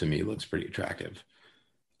 that to me looks pretty attractive.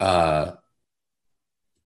 The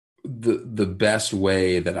best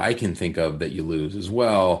way that I can think of that you lose as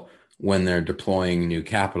well, when they're deploying new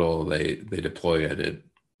capital, they deploy it at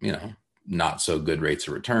not so good rates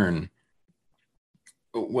of return.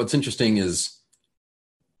 What's interesting is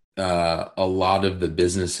a lot of the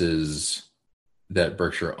businesses that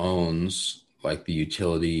Berkshire owns, like the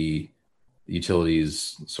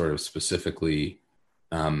utilities sort of specifically,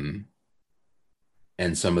 and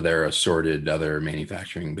some of their assorted other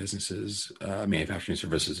manufacturing businesses, manufacturing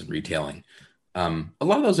services and retailing. A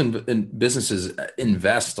lot of those businesses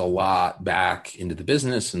invest a lot back into the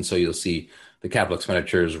business. And so you'll see the capital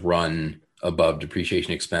expenditures run above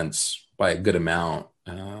depreciation expense by a good amount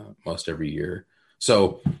most every year.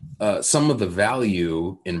 So some of the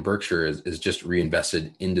value in Berkshire is just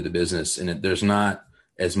reinvested into the business, and there's not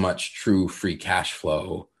as much true free cash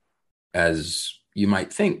flow as you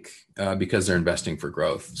might think because they're investing for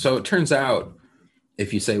growth. So it turns out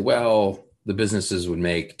if you say, well, the businesses would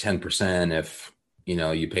make 10% if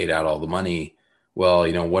you paid out all the money.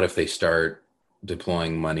 Well, what if they start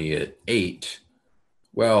deploying money at 8%?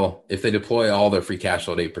 Well, if they deploy all their free cash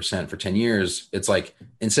flow at 8% for 10 years, it's like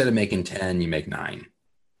instead of making 10, you make 9.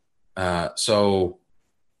 So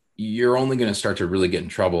you're only going to start to really get in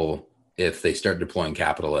trouble if they start deploying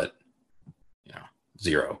capital at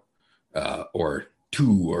 0 or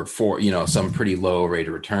 2 or 4, some pretty low rate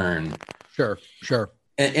of return. Sure.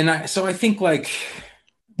 And I think like,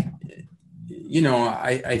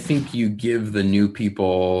 I think you give the new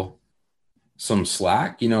people some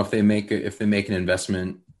slack, if they make an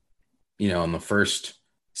investment, in the first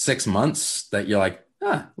 6 months that you're like,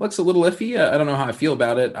 looks a little iffy. I don't know how I feel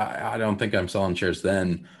about it. I don't think I'm selling shares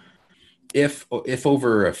then. If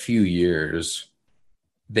over a few years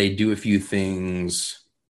they do a few things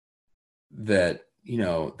that,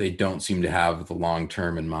 they don't seem to have the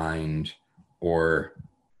long-term in mind, or,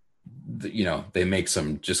 they make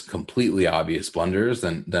some just completely obvious blunders,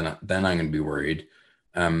 then I'm going to be worried.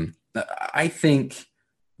 I think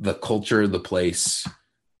the culture of the place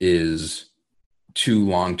is too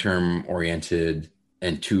long-term oriented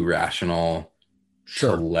and too rational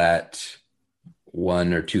to let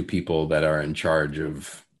one or two people that are in charge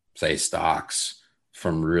of, say, stocks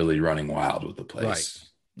from really running wild with the Right. place.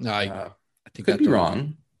 No, I think Could that's be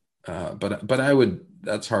wrong, but I would.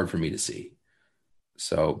 That's hard for me to see.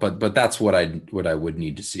 So, but that's what I would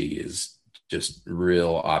need to see is just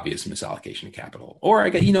real obvious misallocation of capital. Or I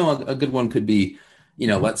get, a good one could be,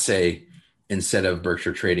 let's say instead of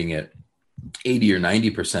Berkshire trading at 80 or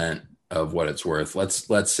 90% of what it's worth,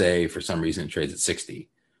 let's say for some reason it trades at 60.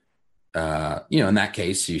 In that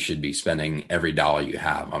case, you should be spending every dollar you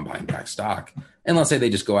have on buying back stock. And let's say they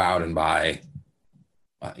just go out and buy,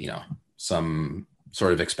 some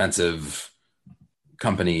sort of expensive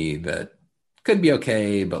company that could be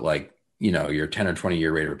okay, but your 10 or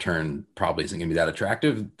 20-year rate of return probably isn't going to be that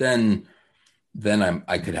attractive. Then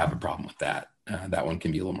I could have a problem with that. That one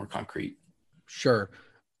can be a little more concrete. Sure.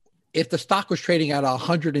 If the stock was trading at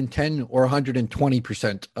 110 or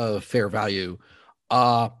 120% of fair value,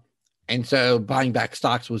 and so buying back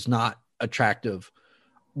stocks was not attractive,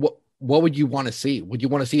 what would you want to see? Would you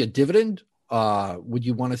want to see a dividend? Would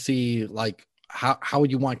you want to see how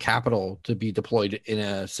would you want capital to be deployed in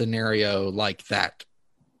a scenario like that?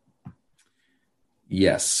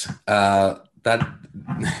 Yes.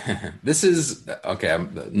 This is okay.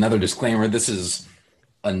 Another disclaimer. This is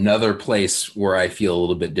another place where I feel a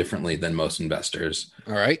little bit differently than most investors.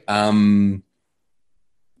 All right.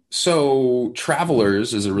 So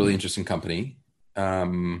Travelers is a really interesting company.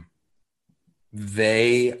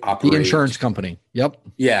 They operate the insurance company. Yep.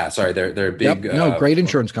 Yeah. Sorry. They're big. Yep. No, great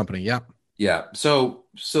insurance company. Yep. Yeah. So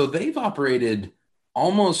they've operated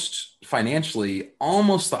almost financially,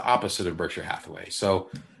 almost the opposite of Berkshire Hathaway. So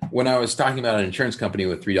when I was talking about an insurance company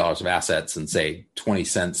with $3 of assets and say 20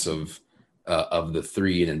 cents of the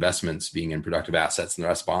three in investments being in productive assets and the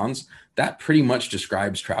rest bonds, that pretty much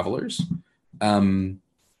describes Travelers.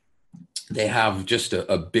 They have just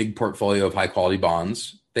a big portfolio of high quality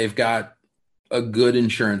bonds. They've got a good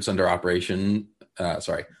insurance operation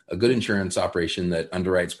that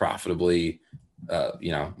underwrites profitably,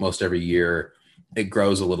 most every year. It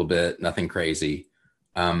grows a little bit, nothing crazy.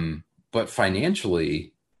 But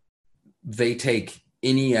financially, they take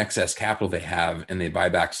any excess capital they have and they buy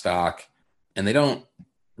back stock, and they don't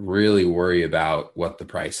really worry about what the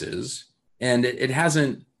price is. And it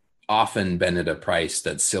hasn't often been at a price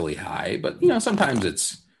that's silly high, but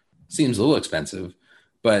sometimes seems a little expensive.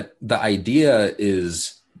 But the idea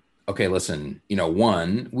is, okay, listen,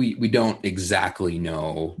 one, we don't exactly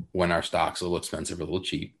know when our stock's a little expensive or a little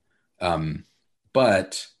cheap.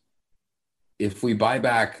 But if we buy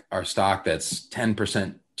back our stock that's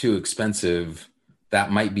 10% too expensive,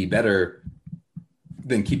 that might be better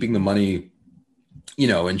than keeping the money,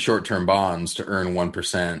 in short-term bonds to earn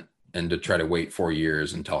 1% and to try to wait 4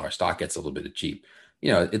 years until our stock gets a little bit cheap.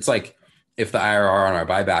 It's like if the IRR on our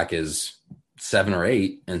buyback is 7 or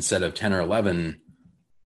 8 instead of 10 or 11,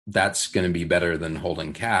 that's going to be better than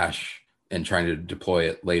holding cash and trying to deploy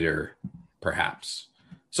it later, perhaps.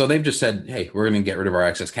 So they've just said, hey, we're going to get rid of our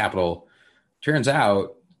excess capital. Turns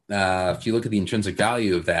out, if you look at the intrinsic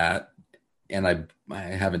value of that, and I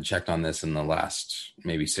haven't checked on this in the last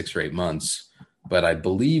maybe 6 or 8 months, but I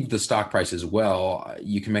believe the stock price as well,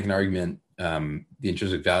 you can make an argument the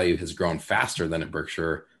intrinsic value has grown faster than at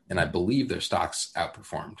Berkshire, and I believe their stocks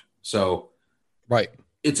outperformed. So right.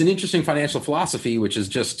 It's an interesting financial philosophy, which is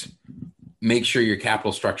just make sure your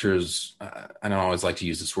capital structures, I don't always like to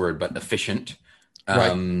use this word, but efficient.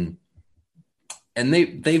 Right. And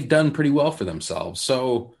they've done pretty well for themselves.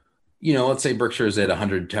 So, let's say Berkshire is at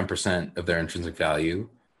 110% of their intrinsic value.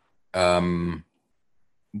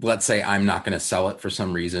 Let's say I'm not going to sell it for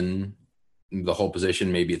some reason, the whole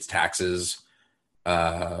position, maybe it's taxes.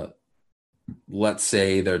 Let's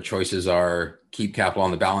say their choices are keep capital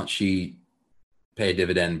on the balance sheet, pay a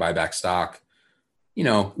dividend, buy back stock.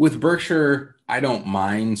 With Berkshire, I don't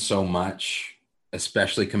mind so much,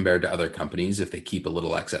 especially compared to other companies, if they keep a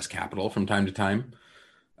little excess capital from time to time.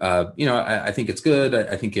 I think it's good.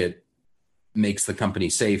 I think it makes the company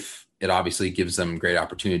safe. It obviously gives them great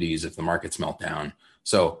opportunities if the markets melt down.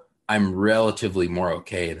 So I'm relatively more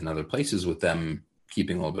okay than other places with them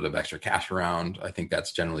keeping a little bit of extra cash around. I think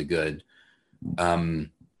that's generally good.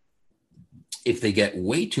 If they get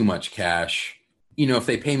way too much cash, if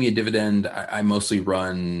they pay me a dividend, I mostly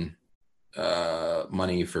run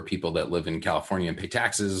money for people that live in California and pay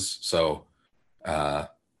taxes. So,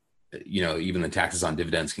 even the taxes on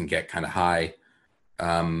dividends can get kind of high.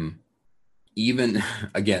 Even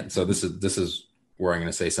again, so this is where I'm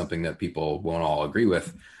going to say something that people won't all agree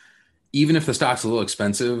with. Even if the stock's a little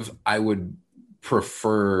expensive, I would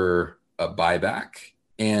prefer a buyback.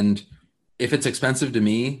 And if it's expensive to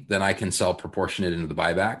me, then I can sell proportionate into the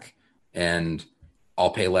buyback and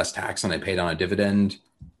I'll pay less tax than I paid on a dividend.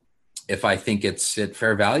 If I think it's at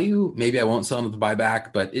fair value, maybe I won't sell them at the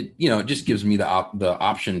buyback, but it just gives me the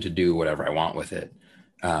option to do whatever I want with it.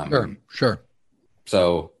 Sure.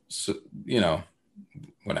 So,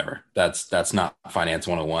 whatever. That's not finance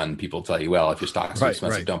 101. People tell you, well, if your stock's too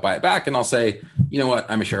expensive, don't buy it back. And I'll say, you know what?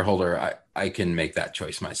 I'm a shareholder. I can make that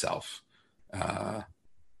choice myself.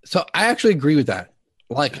 So I actually agree with that.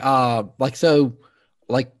 If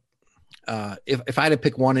I had to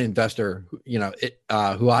pick one investor,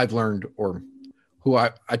 who I've learned or who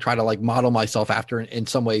I try to model myself after in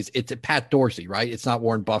some ways, it's Pat Dorsey, right? It's not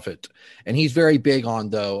Warren Buffett. And he's very big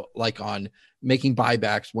on on making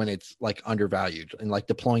buybacks when it's undervalued and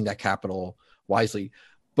deploying that capital wisely.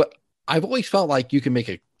 But I've always felt like you can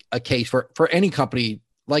make a case for any company.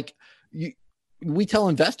 We tell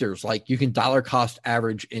investors, you can dollar cost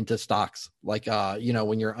average into stocks.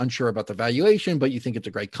 When you're unsure about the valuation, but you think it's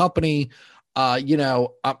a great company, I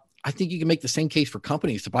think you can make the same case for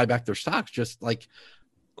companies to buy back their stocks. Just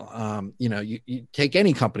you take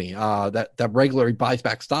any company that regularly buys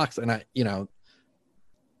back stocks, and I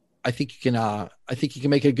think you can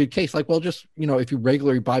make a good case. If you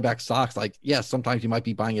regularly buy back stocks, yes, sometimes you might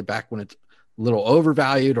be buying it back when it's a little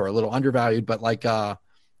overvalued or a little undervalued, but I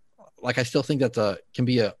still think can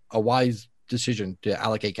be a wise decision to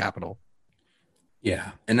allocate capital.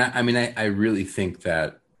 Yeah. And I really think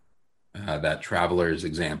that that Travelers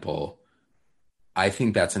example, I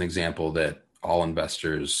think that's an example that all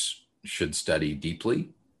investors should study deeply,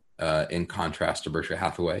 in contrast to Berkshire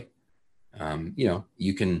Hathaway. You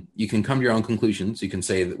can come to your own conclusions. You can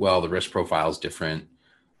say that, well, the risk profile is different.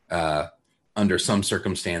 Under some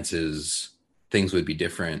circumstances, things would be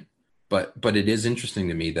different. But it is interesting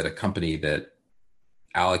to me that a company that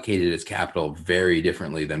allocated its capital very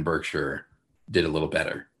differently than Berkshire did a little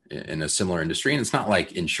better in a similar industry. And it's not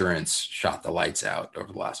like insurance shot the lights out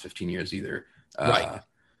over the last 15 years either. Right.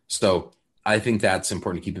 So I think that's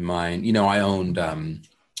important to keep in mind. I owned,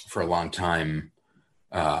 for a long time,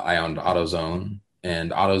 I owned AutoZone,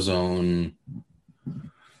 and AutoZone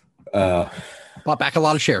bought back a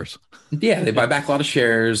lot of shares. Yeah, they buy back a lot of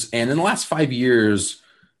shares. And in the last 5 years,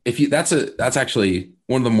 that's actually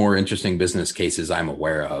one of the more interesting business cases I'm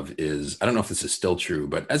aware of is, I don't know if this is still true,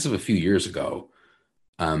 but as of a few years ago,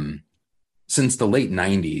 since the late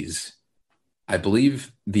 90s, I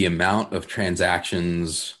believe the amount of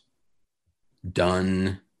transactions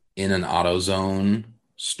done in an AutoZone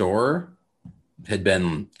store had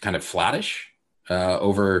been kind of flattish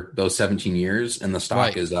over those 17 years. And the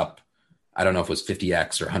stock is up, I don't know if it was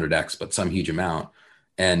 50x or 100x, but some huge amount.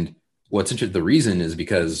 And what's interesting, the reason is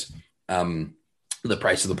because the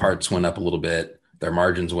price of the parts went up a little bit. Their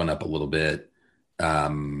margins went up a little bit.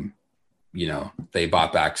 They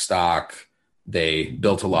bought back stock. They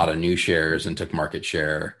built a lot of new shares and took market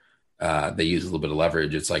share. They used a little bit of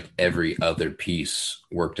leverage. It's like every other piece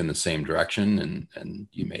worked in the same direction, and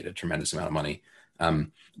you made a tremendous amount of money.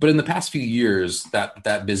 But in the past few years,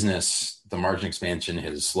 that business, the margin expansion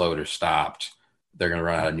has slowed or stopped. They're going to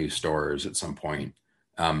run out of new stores at some point.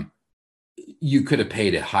 You could have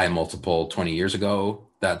paid a high multiple 20 years ago.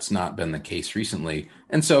 That's not been the case recently.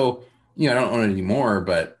 And so, I don't own it anymore,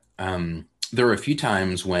 but there were a few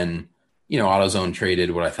times when, AutoZone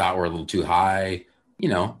traded what I thought were a little too high.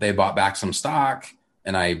 They bought back some stock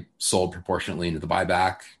and I sold proportionately into the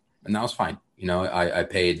buyback, and that was fine. I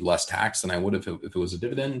paid less tax than I would have if it was a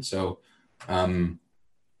dividend. So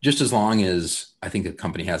just as long as I think a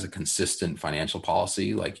company has a consistent financial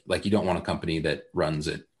policy, like you don't want a company that runs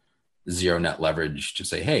at zero net leverage to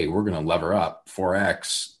say, hey, we're going to lever up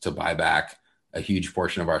 4x to buy back a huge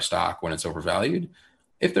portion of our stock when it's overvalued.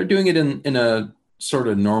 If they're doing it in a sort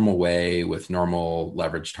of normal way with normal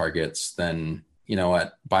leverage targets, then you know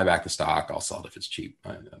what, buy back the stock. I'll sell it if it's cheap.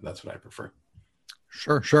 That's what I prefer.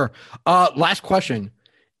 Sure. Last question.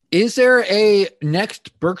 Is there a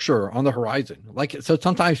next Berkshire on the horizon? So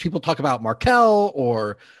sometimes people talk about Markel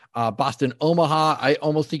or Boston Omaha. I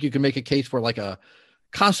almost think you can make a case for a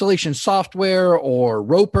Constellation Software or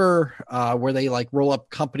Roper, where they roll up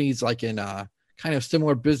companies in kind of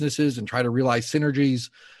similar businesses and try to realize synergies.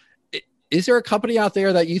 Is there a company out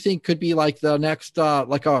there that you think could be the next,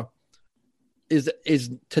 is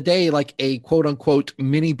today a quote unquote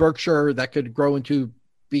mini Berkshire that could grow into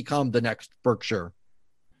become the next Berkshire?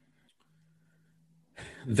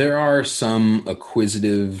 There are some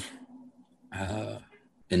acquisitive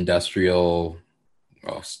industrial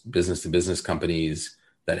business to business companies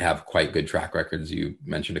that have quite good track records. You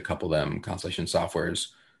mentioned a couple of them. Constellation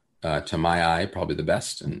Software's, to my eye, probably the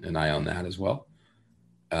best, and I own that as well.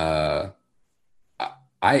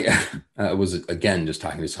 I was, again, just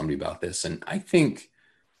talking to somebody about this, and I think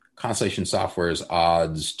Constellation Software's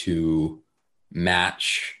odds to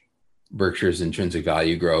match Berkshire's intrinsic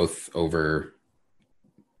value growth over,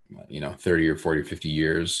 30 or 40 or 50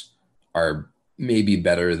 years are maybe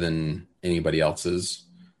better than anybody else's.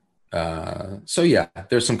 So yeah,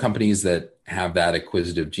 there's some companies that have that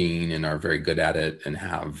acquisitive gene and are very good at it and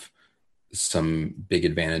have some big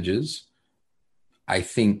advantages. I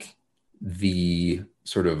think the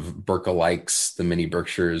sort of Berkshire-likes, the mini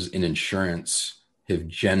Berkshires in insurance have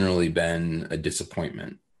generally been a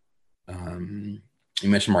disappointment. You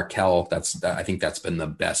mentioned Markel. I think that's been the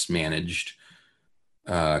best managed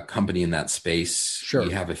company in that space. Sure.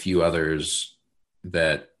 You have a few others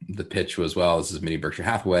that the pitch was, well, this is mini Berkshire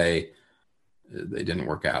Hathaway. They didn't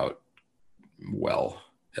work out well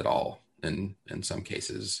at all in some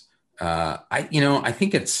cases. I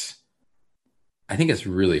think it's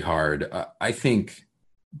really hard. I think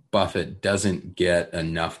Buffett doesn't get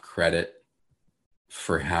enough credit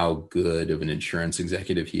for how good of an insurance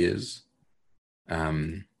executive he is.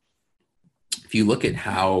 If you look at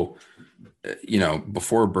how,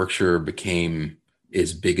 before Berkshire became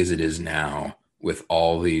as big as it is now with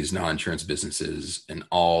all these non-insurance businesses and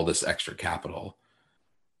all this extra capital,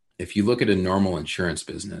 if you look at a normal insurance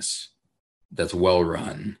business that's well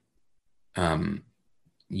run,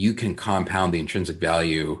 you can compound the intrinsic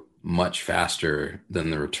value much faster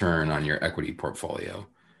than the return on your equity portfolio.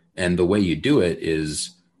 And the way you do it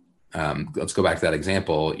is, let's go back to that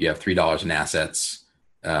example. You have $3 in assets,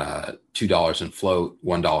 $2 in float,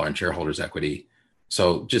 $1 in shareholders' equity.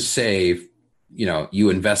 So just say, you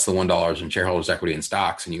invest the $1 in shareholders' equity in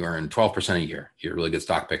stocks and you earn 12% a year. You're a really good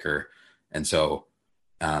stock picker. And so,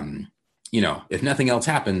 if nothing else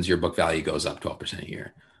happens, your book value goes up 12% a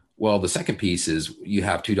year. Well, the second piece is you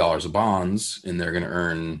have $2 of bonds and they're going to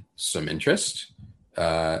earn some interest.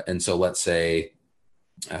 And so let's say,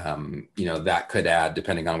 that could add,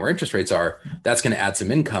 depending on where interest rates are, that's going to add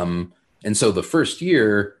some income. And so the first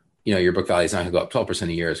year, your book value is not going to go up 12%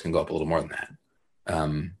 a year. It's going to go up a little more than that.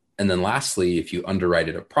 And then lastly, if you underwrite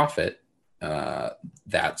at a profit,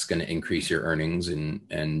 that's going to increase your earnings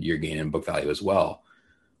and your gain in book value as well.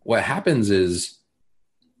 What happens is,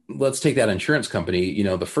 let's take that insurance company,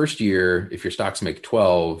 the first year, if your stocks make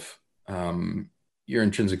 12, your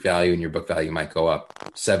intrinsic value and your book value might go up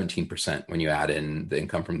 17% when you add in the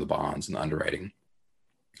income from the bonds and the underwriting.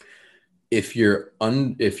 If you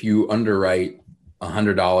underwrite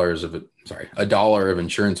 $100 of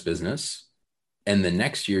insurance business, and the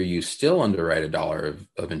next year you still underwrite $1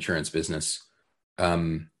 of insurance business,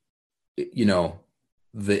 the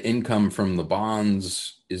income from the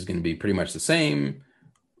bonds is going to be pretty much the same.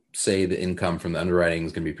 Say the income from the underwriting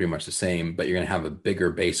is going to be pretty much the same, but you're going to have a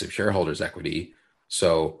bigger base of shareholders' equity.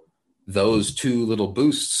 So those two little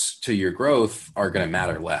boosts to your growth are going to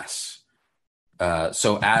matter less.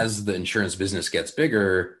 So as the insurance business gets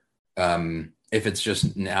bigger, if it's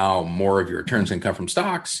just now more of your returns can come from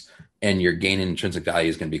stocks and your gain in intrinsic value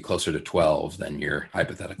is going to be closer to 12 than your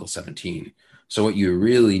hypothetical 17. So what you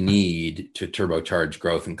really need to turbocharge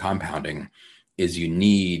growth and compounding is you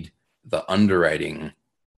need the underwriting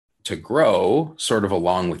to grow sort of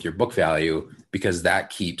along with your book value, because that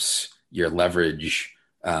keeps your leverage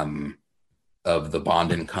of the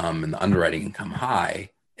bond income and the underwriting income high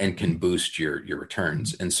and can boost your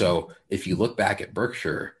returns. And so if you look back at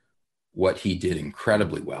Berkshire, what he did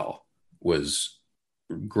incredibly well was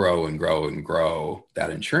grow and grow and grow that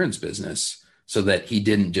insurance business so that he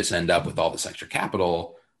didn't just end up with all this extra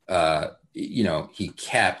capital. He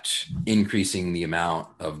kept increasing the amount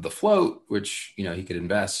of the float, which, he could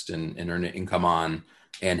invest and earn income on,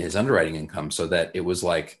 and his underwriting income, so that it was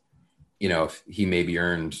like, if he maybe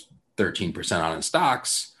earned 13% on his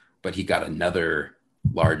stocks, but he got another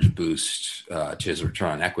large boost to his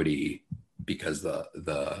return on equity because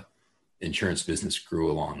the insurance business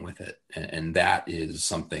grew along with it. And that is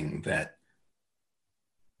something that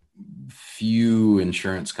few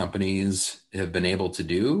insurance companies have been able to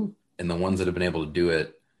do. And the ones that have been able to do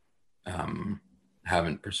it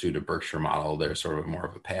haven't pursued a Berkshire model. They're sort of more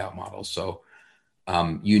of a payout model. So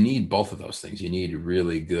you need both of those things. You need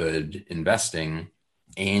really good investing,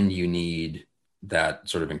 and you need that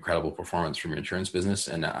sort of incredible performance from your insurance business.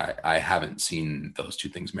 And I haven't seen those two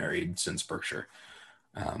things married since Berkshire.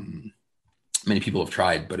 Many people have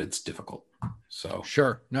tried, but it's difficult. So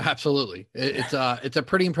sure. No, absolutely. It's a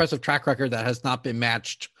pretty impressive track record that has not been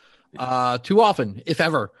matched too often, if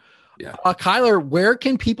ever. Yeah. Kyler, where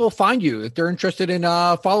can people find you if they're interested in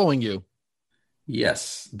following you?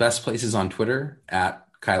 Yes. Best places on Twitter at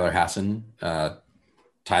Kyler Hasson,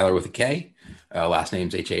 Tyler with a K, last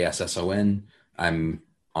name's Hasson. I'm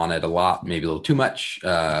on it a lot, maybe a little too much.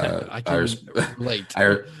 I can relate.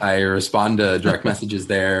 I respond to direct messages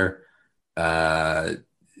there.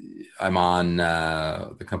 I'm on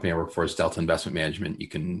the company I work for is Delta Investment Management. You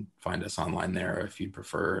can find us online there if you'd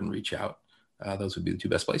prefer and reach out. Those would be the two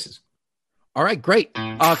best places. All right, great.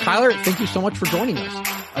 Kyler, thank you so much for joining us.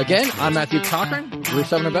 Again, I'm Matthew Cochran, We're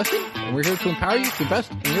 7 Investing, and we're here to empower you to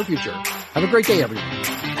invest in your future. Have a great day, everyone.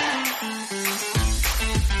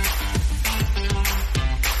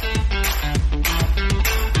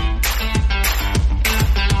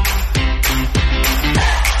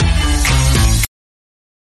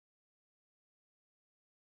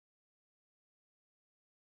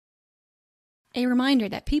 A reminder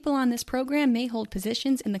that people on this program may hold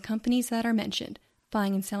positions in the companies that are mentioned.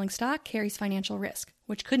 Buying and selling stock carries financial risk,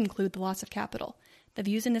 which could include the loss of capital. The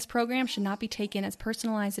views in this program should not be taken as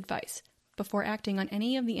personalized advice. Before acting on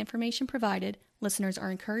any of the information provided, listeners are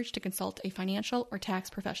encouraged to consult a financial or tax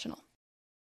professional.